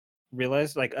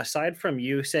realized, like aside from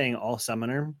you saying all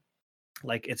summoner,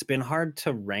 like it's been hard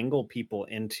to wrangle people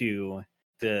into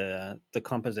the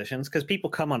compositions because people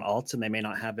come on alts and they may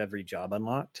not have every job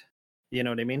unlocked. You know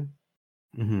what I mean?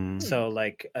 So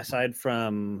like aside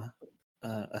from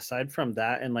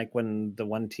that, and like when the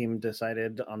one team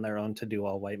decided on their own to do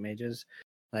all white mages,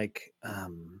 like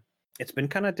it's been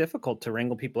kind of difficult to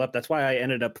wrangle people up. That's why I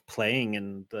ended up playing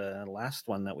in the last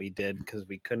one that we did, because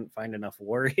we couldn't find enough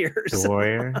warriors. The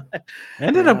warrior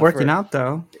ended up working out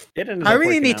though. I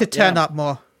really need to turn up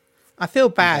more. I feel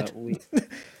bad.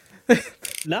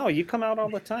 No, you come out all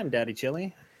the time, Daddy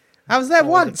Chili. I was there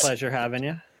once. It's a pleasure having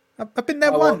you. I've been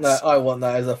there once. I want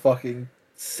that as a fucking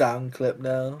sound clip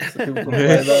now. So people can play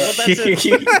Well, that.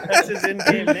 that's his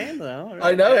in-game name, though. Right?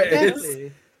 I know it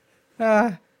is.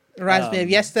 Reminds me of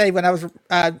yesterday when I was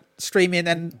streaming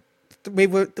and we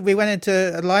went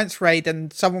into Alliance raid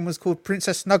and someone was called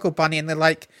Princess Snuggle Bunny and they're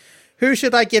like, "Who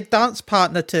should I give dance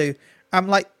partner to?" I'm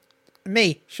like,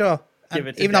 "Me, sure." Give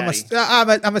it to even Daddy.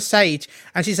 I'm a sage,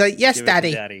 and she's like, "Yes, Give Daddy."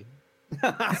 It to Daddy.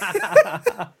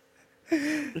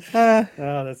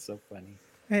 Oh, that's so funny.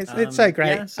 It's so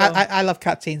great. Yeah, so... I love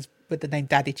cutscenes with the name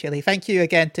Daddy Chili. Thank you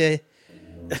again to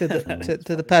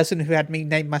the person who had me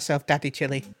name myself Daddy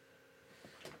Chili.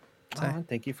 So.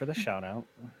 Thank you for the shout out.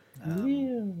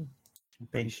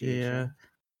 Thank you.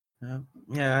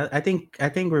 Yeah, I think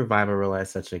Revival Roulette is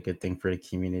such a good thing for the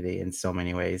community in so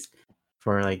many ways.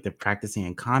 For like the practicing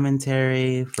and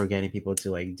commentary, for getting people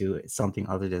to like do something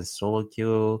other than solo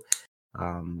queue.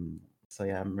 So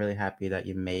yeah, I'm really happy that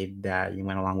you made that. You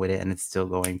went along with it, and it's still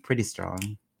going pretty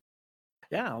strong.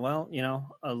 Yeah, well,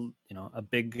 a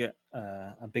big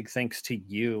thanks to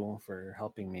you for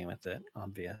helping me with it.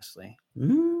 Obviously.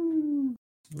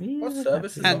 What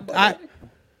service is and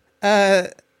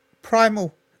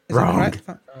Primal. Is Wrong. It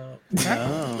correct?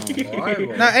 No.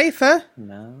 No, Aether.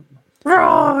 No.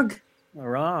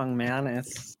 Wrong, man.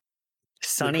 It's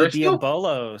Sunny Crystal?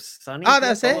 Diabolos. Sunny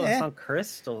that's it, Diabolos yeah. on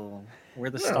Crystal. Where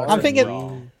the stars I'm thinking.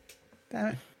 fall. Damn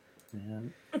it.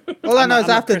 Man. All I know is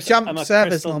I have to I'm jump a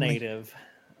servers Crystal normally. native.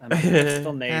 I'm a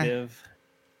Crystal native.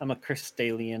 I'm a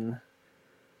Crystalian.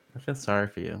 I feel sorry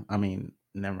for you. I mean,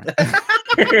 never mind. I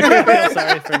feel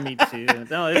sorry for me too.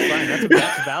 No, it's fine.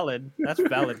 That's valid. That's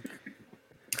valid.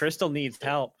 Crystal needs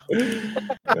help. We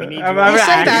need I'm you all-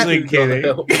 actually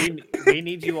kidding. we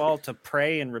need you all to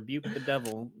pray and rebuke the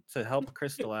devil to help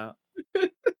Crystal out.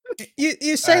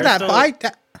 You say that,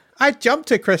 but I jump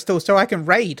to Crystal so I can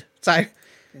raid. So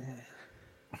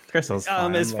Crystal's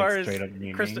fine. As far as straight up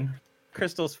memeing.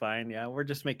 Crystal's fine. Yeah, we're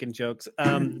just making jokes.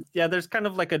 Yeah, there's kind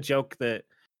of like a joke that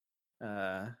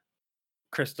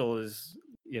Crystal is,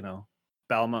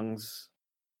 Balmung's,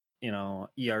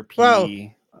 ERP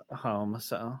home.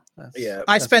 So Yeah,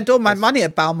 I spent all my money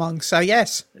at Balmung. So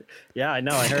yes. Yeah, I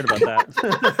know. I heard about that.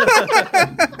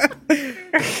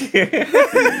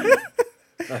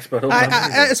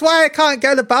 It's why I can't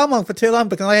go to Balmung for too long,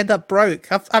 because I end up broke.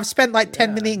 I've spent like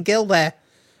 10 million gil there.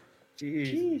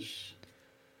 Jeez.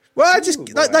 Well, I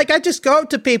just go up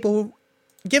to people,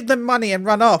 give them money, and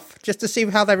run off just to see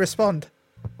how they respond.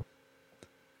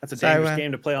 That's a dangerous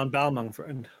game to play on Balmung,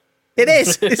 friend. It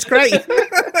is. It's great.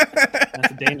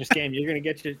 That's a dangerous game. You're gonna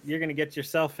get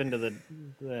yourself into the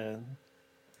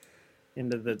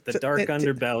dark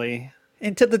underbelly.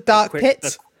 Into the dark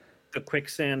pits. The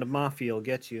quicksand of Mafia will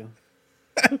get you.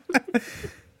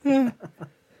 But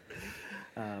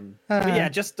yeah,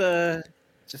 just to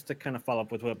kind of follow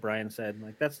up with what Brian said,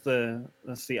 like that's the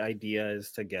idea,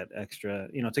 is to get extra,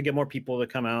 to get more people to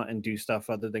come out and do stuff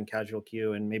other than casual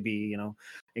queue, and maybe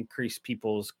increase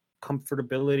people's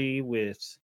comfortability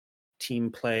with team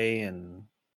play. And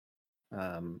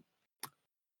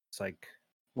it's like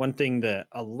one thing that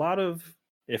a lot of,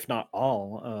 if not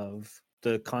all of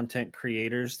the content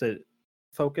creators that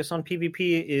focus on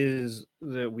PvP is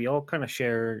that we all kind of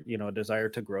share, a desire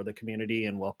to grow the community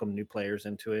and welcome new players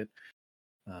into it.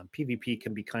 PvP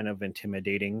can be kind of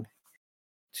intimidating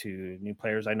to new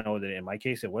players. I know that in my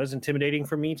case, it was intimidating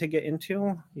for me to get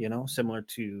into, similar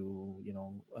to,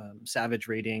 savage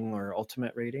raiding or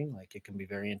ultimate raiding. Like, it can be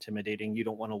very intimidating. You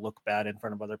don't want to look bad in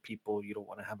front of other people. You don't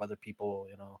want to have other people,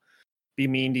 be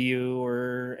mean to you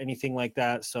or anything like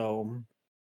that. So,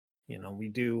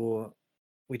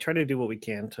 we try to do what we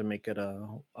can to make it a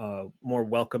more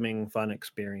welcoming, fun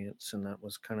experience. And that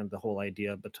was kind of the whole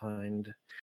idea behind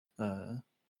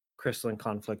Crystalline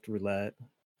Conflict Roulette.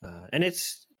 And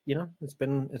it's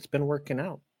been working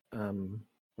out,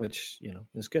 which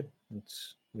is good.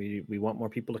 We want more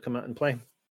people to come out and play.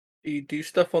 Do you do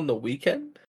stuff on the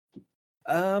weekend?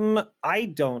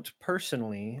 I don't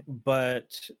personally,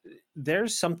 but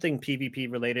there's something PvP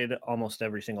related almost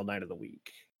every single night of the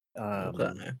week.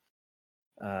 Okay.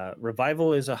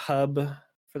 Revival is a hub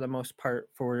for the most part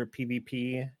for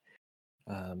PvP.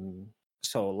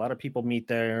 So a lot of people meet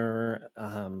there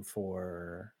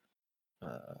for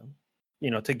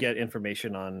to get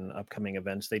information on upcoming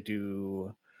events. They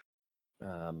do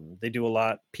a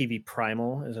lot. PV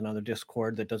Primal is another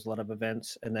Discord that does a lot of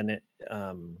events, and then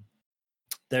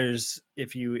there's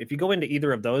if you go into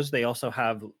either of those, they also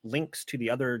have links to the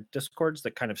other Discords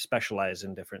that kind of specialize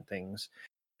in different things.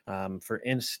 For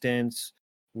instance,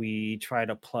 we try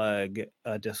to plug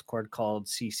a Discord called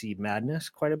CC Madness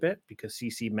quite a bit, because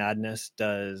CC Madness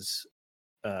does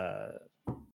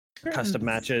custom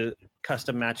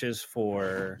matches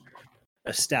for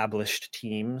established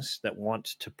teams that want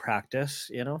to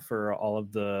practice, for all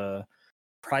of the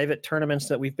private tournaments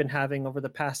that we've been having over the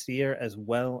past year, as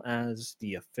well as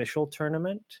the official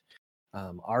tournament.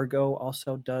 Argo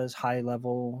also does high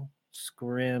level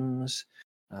scrims.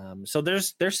 So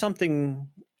there's something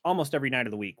almost every night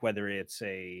of the week, whether it's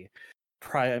a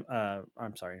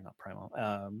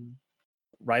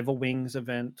Rival Wings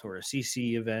event or a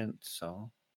CC event.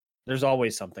 So there's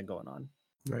always something going on.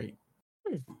 Right.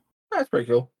 That's pretty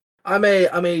cool. I'm a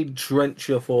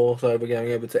drencher force over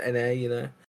going over to NA.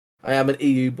 I am an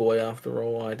EU boy after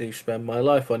all. I do spend my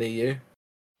life on EU.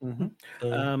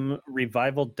 Mm-hmm.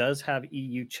 Revival does have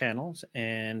EU channels,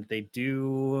 and they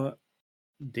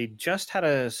just had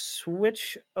a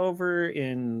switch over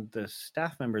in the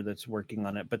staff member that's working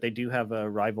on it, but they do have a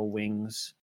Rival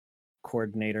Wings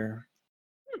coordinator.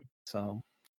 So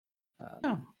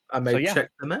I may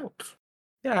check them out.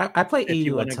 Yeah, I play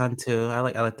EU a wanna... ton too. I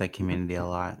like that community a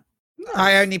lot.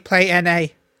 I only play NA.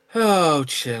 Oh,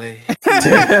 chilly.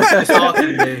 It's hard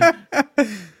to do.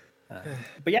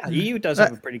 But yeah, EU does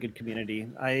have a pretty good community.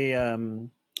 I've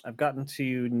gotten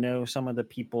to know some of the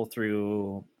people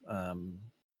through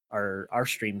our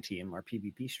stream team, our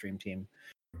PvP stream team.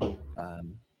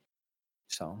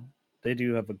 So they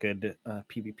do have a good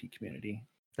PvP community.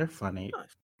 They're funny.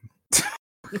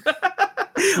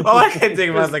 All I can think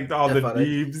about is like all the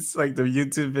funny. memes, like the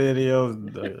YouTube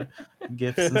videos, the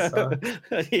GIFs and stuff.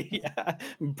 Yeah,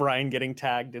 Brian getting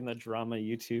tagged in the drama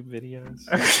YouTube videos.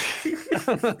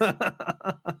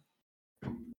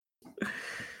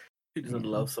 Who doesn't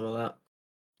love some of that?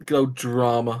 Good old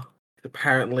drama.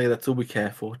 Apparently, that's all we care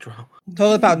for. Drama. It's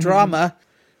all about drama.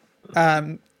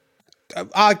 Our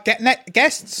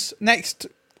guests next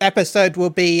episode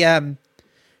will be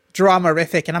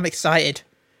dramarific, and I'm excited.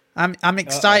 I'm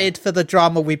excited for the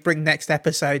drama we bring next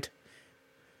episode.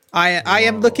 I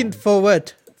am looking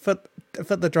forward for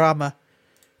the drama,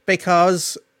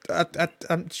 because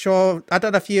I'm sure, I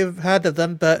don't know if you've heard of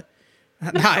them, but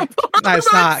no,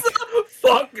 Snark.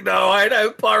 Fuck no, I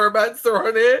know Pyromancer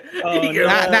on it.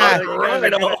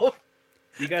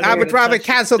 I would rather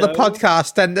cancel the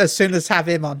podcast than as soon as have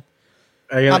him on.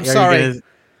 I'm sorry.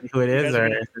 Who it is, or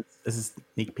is this a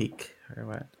sneak peek, or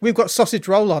what? We've got Sausage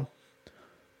Roll on.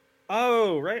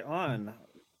 Oh, right on.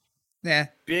 Yeah.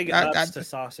 Big ups to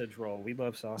Sausage Roll. We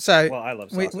love sausage. I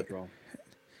love sausage roll.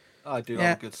 I do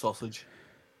love a good sausage.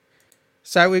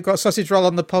 So we've got Sausage Roll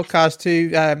on the podcast too.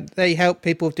 They help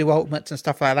people do ultimates and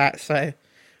stuff like that. So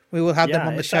we will have them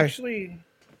on the show. Actually,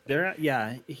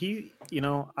 I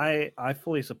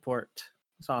fully support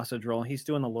Sausage Roll. He's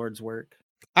doing the Lord's work.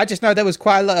 I just know there was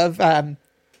quite a lot of a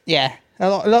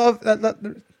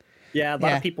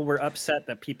lot of people were upset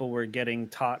that people were getting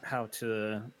taught how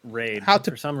to raid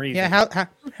for some reason. Yeah,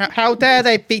 how dare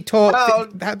they be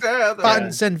taught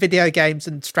buttons and video games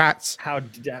and strats?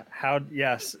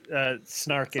 Yes,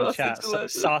 Snark in chat.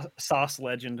 Sauce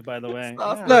Legend, by the way.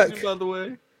 Look,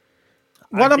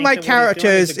 one of my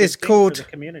characters is called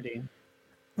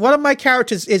One of my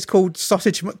characters is called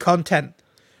Sausage McContent.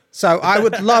 So I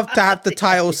would love to have the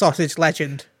title Sausage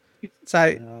Legend.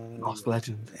 So Sausage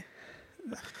Legend.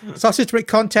 Sausage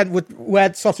McContent would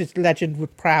wear Sausage Legend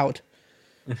with proud.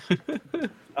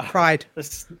 Pride.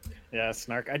 Yeah,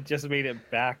 Snark. I just made it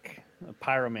back. A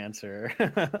pyromancer.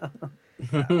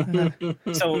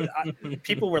 So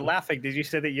people were laughing. Did you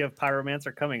say that you have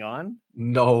pyromancer coming on?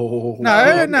 No.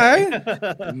 No.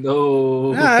 No.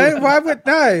 No, why would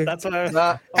no? That's what I was. Nah.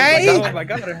 I was Hey! like, oh my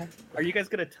god, are you guys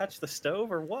gonna touch the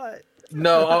stove or what?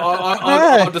 No,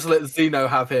 I'll just let Zeno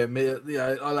have him.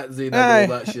 Yeah, I let Zeno do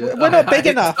all that shit. We're not big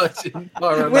enough.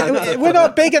 We're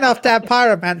not big enough to have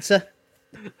pyromancer,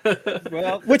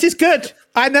 Well, which is good.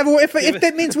 I never. If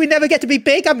that means we never get to be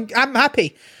big, I'm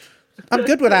happy. I'm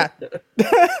good with that.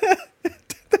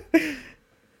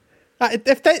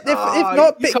 If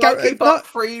not big, if not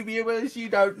free viewers, you're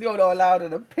not allowed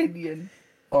an opinion.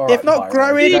 If not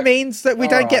growing means that we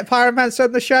don't get pyromancer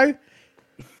on the show,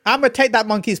 I'm gonna take that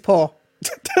monkey's paw.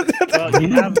 Well,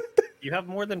 you have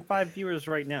more than 5 viewers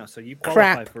right now, so you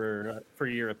qualify for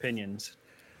your opinions.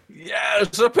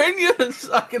 Yes, opinions.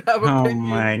 I can have opinions. Oh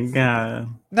my god!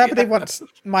 Nobody wants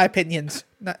my opinions.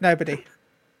 Nobody.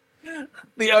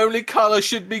 The only color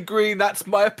should be green. That's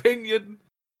my opinion.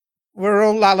 We're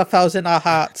all Lalafels in our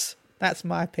hearts. That's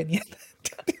my opinion.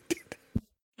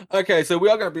 Okay, so we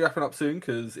are going to be wrapping up soon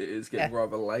because it is getting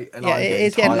rather late, and it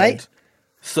is getting late.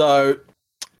 So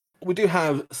we do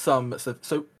have some stuff.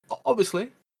 So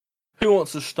obviously, who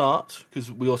wants to start?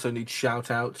 Because we also need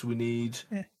shout outs. We need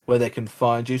where they can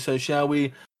find you. So shall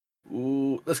we?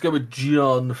 Let's go with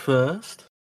John first.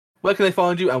 Where can they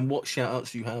find you, and what shout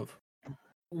outs do you have?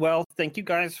 Well, thank you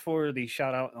guys for the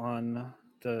shout out on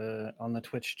the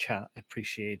Twitch chat. I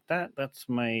appreciate that. That's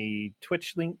my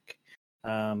Twitch link.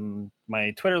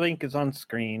 My Twitter link is on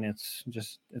screen. It's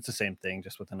the same thing,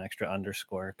 just with an extra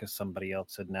underscore because somebody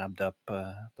else had nabbed up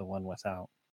the one without.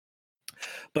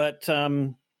 But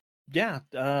shout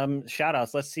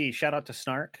outs. Let's see. Shout out to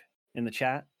Snark in the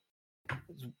chat.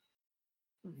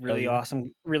 Really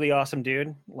awesome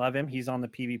dude. Love him. He's on the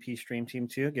PvP stream team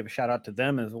too. Give a shout out to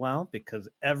them as well because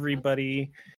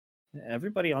everybody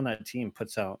on that team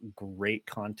puts out great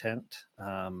content.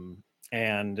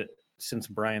 And since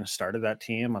Brian started that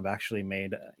team, I've actually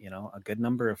made a good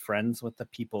number of friends with the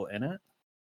people in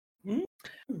it.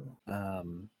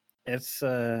 It's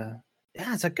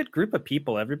a good group of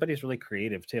people. Everybody's really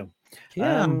creative too.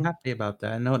 Yeah, I'm happy about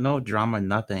that. No drama,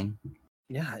 nothing.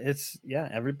 Yeah,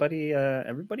 everybody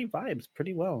vibes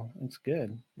pretty well. It's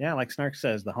good. Yeah, like Snark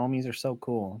says, the homies are so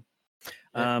cool.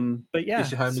 But yeah,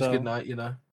 kiss your homies good night,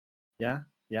 Yeah.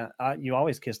 You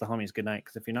always kiss the homies good night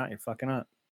because if you're not, you're fucking up.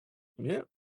 Yeah.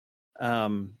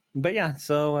 But yeah,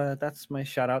 so that's my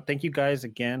shout out. Thank you guys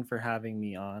again for having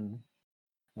me on.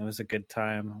 It was a good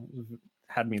time.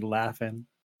 Had me laughing.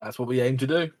 That's what we aim to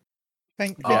do.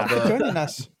 Thank you for joining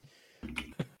us.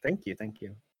 Thank you.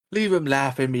 Leave them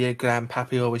laughing, me and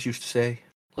Grandpappy always used to say.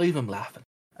 Leave them laughing.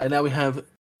 And now we have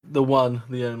the one,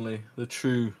 the only, the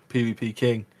true PvP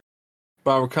king.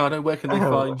 Brian Ricardo, where can they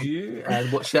find you and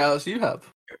what shout-outs do you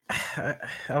have?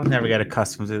 I'll never get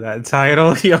accustomed to that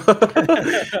title. Yo.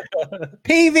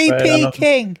 PvP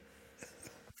king.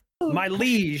 My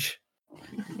liege.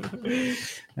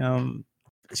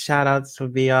 Shout outs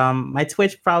would be my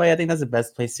Twitch probably. I think that's the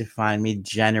best place to find me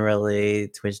generally.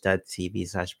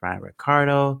 Twitch.tv/Brian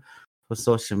Ricardo. For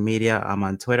social media, I'm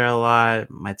on Twitter a lot.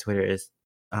 My Twitter is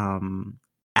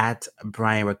at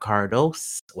Brian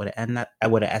Ricardos with an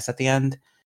S at the end.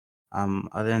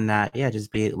 Other than that,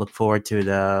 just look forward to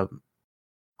the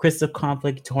Crystal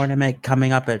Conflict tournament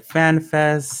coming up at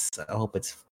FanFest. I hope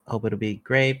it'll be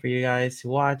great for you guys to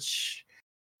watch.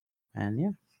 And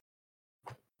yeah.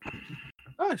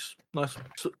 Nice.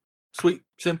 Sweet,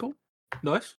 simple.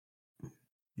 Nice.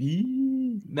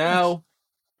 Now,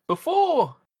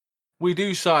 before we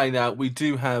do sign out, we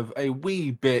do have a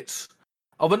wee bit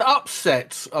of an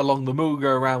upset along the Moogle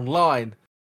Go Round line.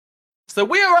 So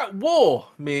we are at war,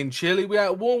 me and Chili. We are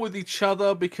at war with each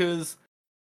other because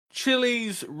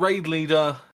Chili's raid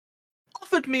leader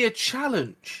offered me a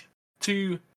challenge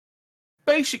to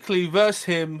basically verse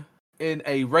him in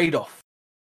a raid-off.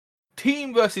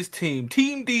 Team versus team.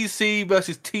 Team DC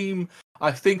versus team,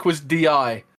 I think, was DI.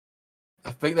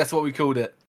 I think that's what we called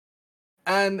it.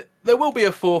 And there will be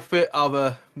a forfeit.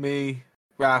 Either me,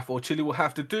 Raph, or Chili will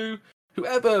have to do.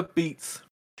 Whoever beats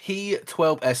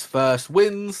P12S first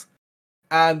wins.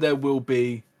 And there will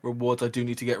be rewards. I do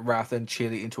need to get Raph and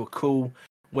Chili into a call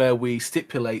where we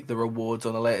stipulate the rewards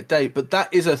on a later date. But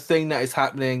that is a thing that is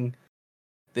happening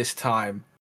this time,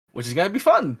 which is going to be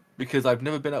fun because I've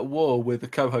never been at war with a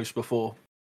co-host before.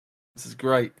 This is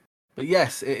great. But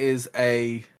yes, it is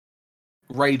a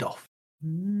raid-off.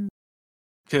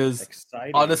 Because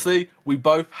honestly, we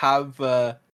both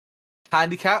have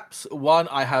handicaps. One,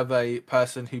 I have a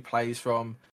person who plays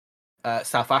from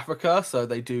South Africa, so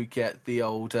they do get the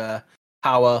old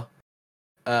power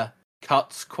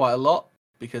cuts quite a lot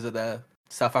because of their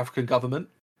South African government.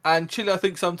 And Chile, I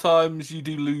think sometimes you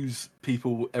do lose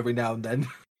people every now and then.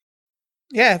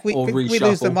 Yeah, we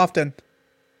lose them often.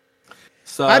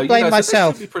 So I blame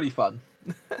myself. So this should be pretty fun.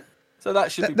 So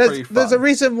that should be pretty fun. There's a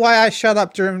reason why I shut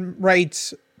up during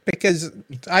raids, because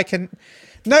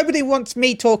nobody wants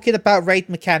me talking about raid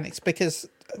mechanics, because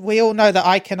we all know that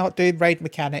I cannot do raid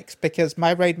mechanics because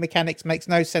my raid mechanics makes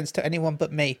no sense to anyone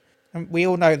but me. And we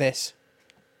all know this.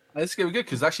 It's going to be good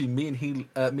because actually me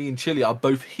and Chile are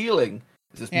both healing.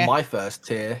 This is my first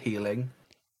tier healing.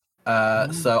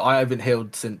 So I haven't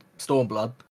healed since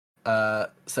Stormblood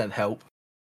sent help.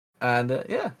 And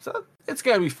so it's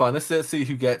going to be fun. Let's see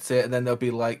who gets it. And then there'll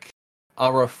be like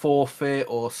either a forfeit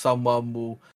or someone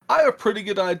will... I have a pretty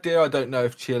good idea. I don't know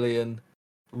if Chile and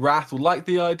Wrath will like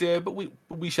the idea, but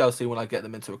we shall see when I get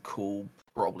them into a call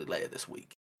probably later this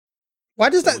week. Why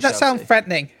does that sound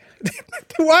threatening?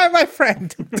 Why am I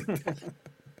friend?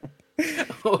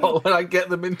 When I get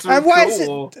them into a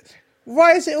call.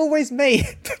 Why is it always me?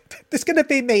 It's going to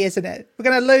be me, isn't it? We're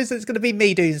going to lose and it's going to be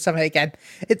me doing something again.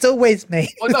 It's always me.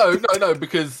 Well, no,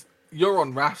 because you're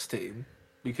on Wrath's team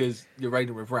because you're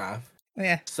raiding with Wrath.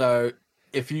 Yeah. So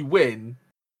if you win,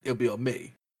 it'll be on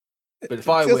me. But if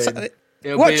I win,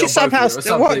 watch it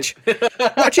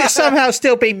somehow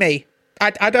still be me.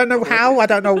 I don't know how, I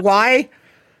don't know why.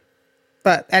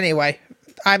 But anyway,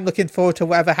 I'm looking forward to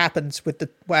whatever happens with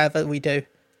whatever we do.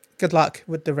 Good luck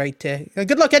with the raid tier. And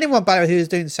good luck anyone, by the way, who's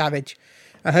doing Savage.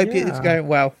 I hope it's going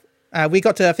well. We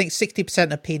got to, I think,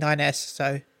 60% of P9S,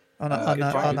 so on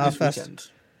our first.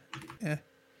 Weekend. Yeah.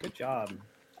 Good job.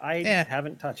 I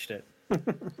haven't touched it. And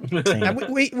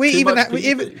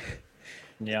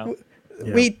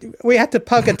we had to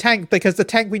pug a tank because the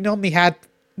tank we normally had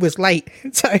was late.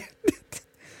 So,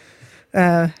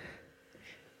 but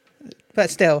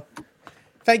still.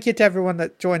 Thank you to everyone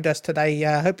that joined us today.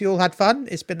 I hope you all had fun.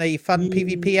 It's been a fun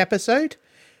PvP episode.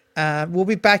 We'll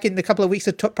be back in a couple of weeks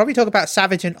to probably talk about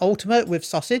Savage and Ultimate with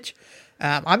Sausage.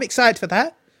 I'm excited for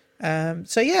that.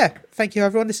 So yeah, thank you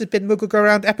everyone. This has been Moogle Go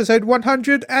Round episode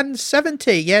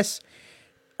 170. Yes.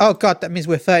 Oh god, that means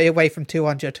we're 30 away from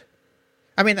 200.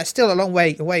 I mean, that's still a long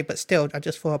way away, but still, I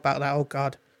just thought about that. Oh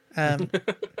god.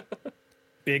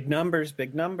 Big numbers.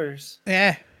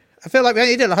 Yeah. I feel like we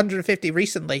only did 150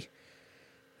 recently.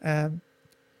 And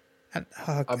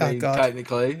God.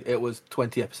 Technically, it was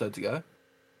 20 episodes ago.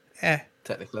 Yeah,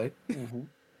 technically. Mm-hmm.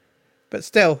 But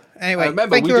still, anyway.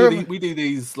 Remember, we do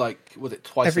these like, was it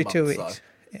twice every a month? 2 weeks? So.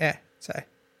 Yeah. So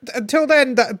until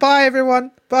then, bye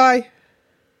everyone. Bye.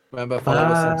 Remember, follow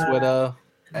us on Twitter.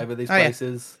 Ever these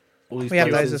places. Yeah. All these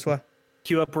places. Have those as well.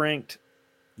 Queue up ranked.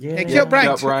 Yeah, queue up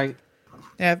ranked.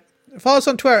 Yeah. Follow us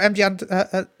on Twitter, MG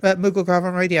at Moogle Go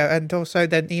Round Radio, and also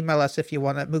then email us if you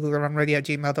want at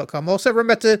mooglegoraundradio@gmail.com. Also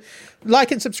remember to like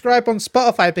and subscribe on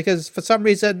Spotify, because for some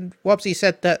reason Wobbsy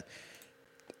said that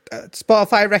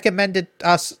Spotify recommended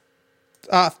us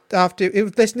after it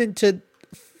was listening to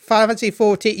Final Fantasy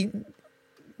 14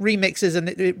 remixes, and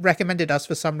it recommended us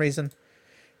for some reason.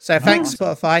 So thanks,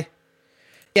 Spotify.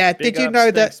 Yeah, did you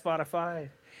know that Spotify?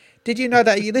 Did you know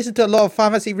that you listen to a lot of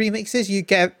Final Fantasy remixes, you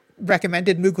get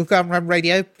recommended Moogle Go Round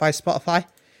Radio by Spotify?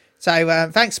 So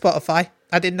thanks, Spotify.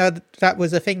 I didn't know that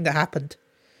was a thing that happened.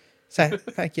 So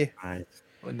thank you. Right.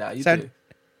 Well, now you do.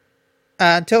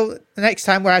 Until the next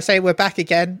time where I say we're back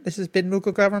again, this has been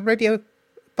Moogle Go Round Radio.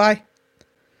 Bye.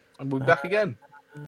 And we'll be back again.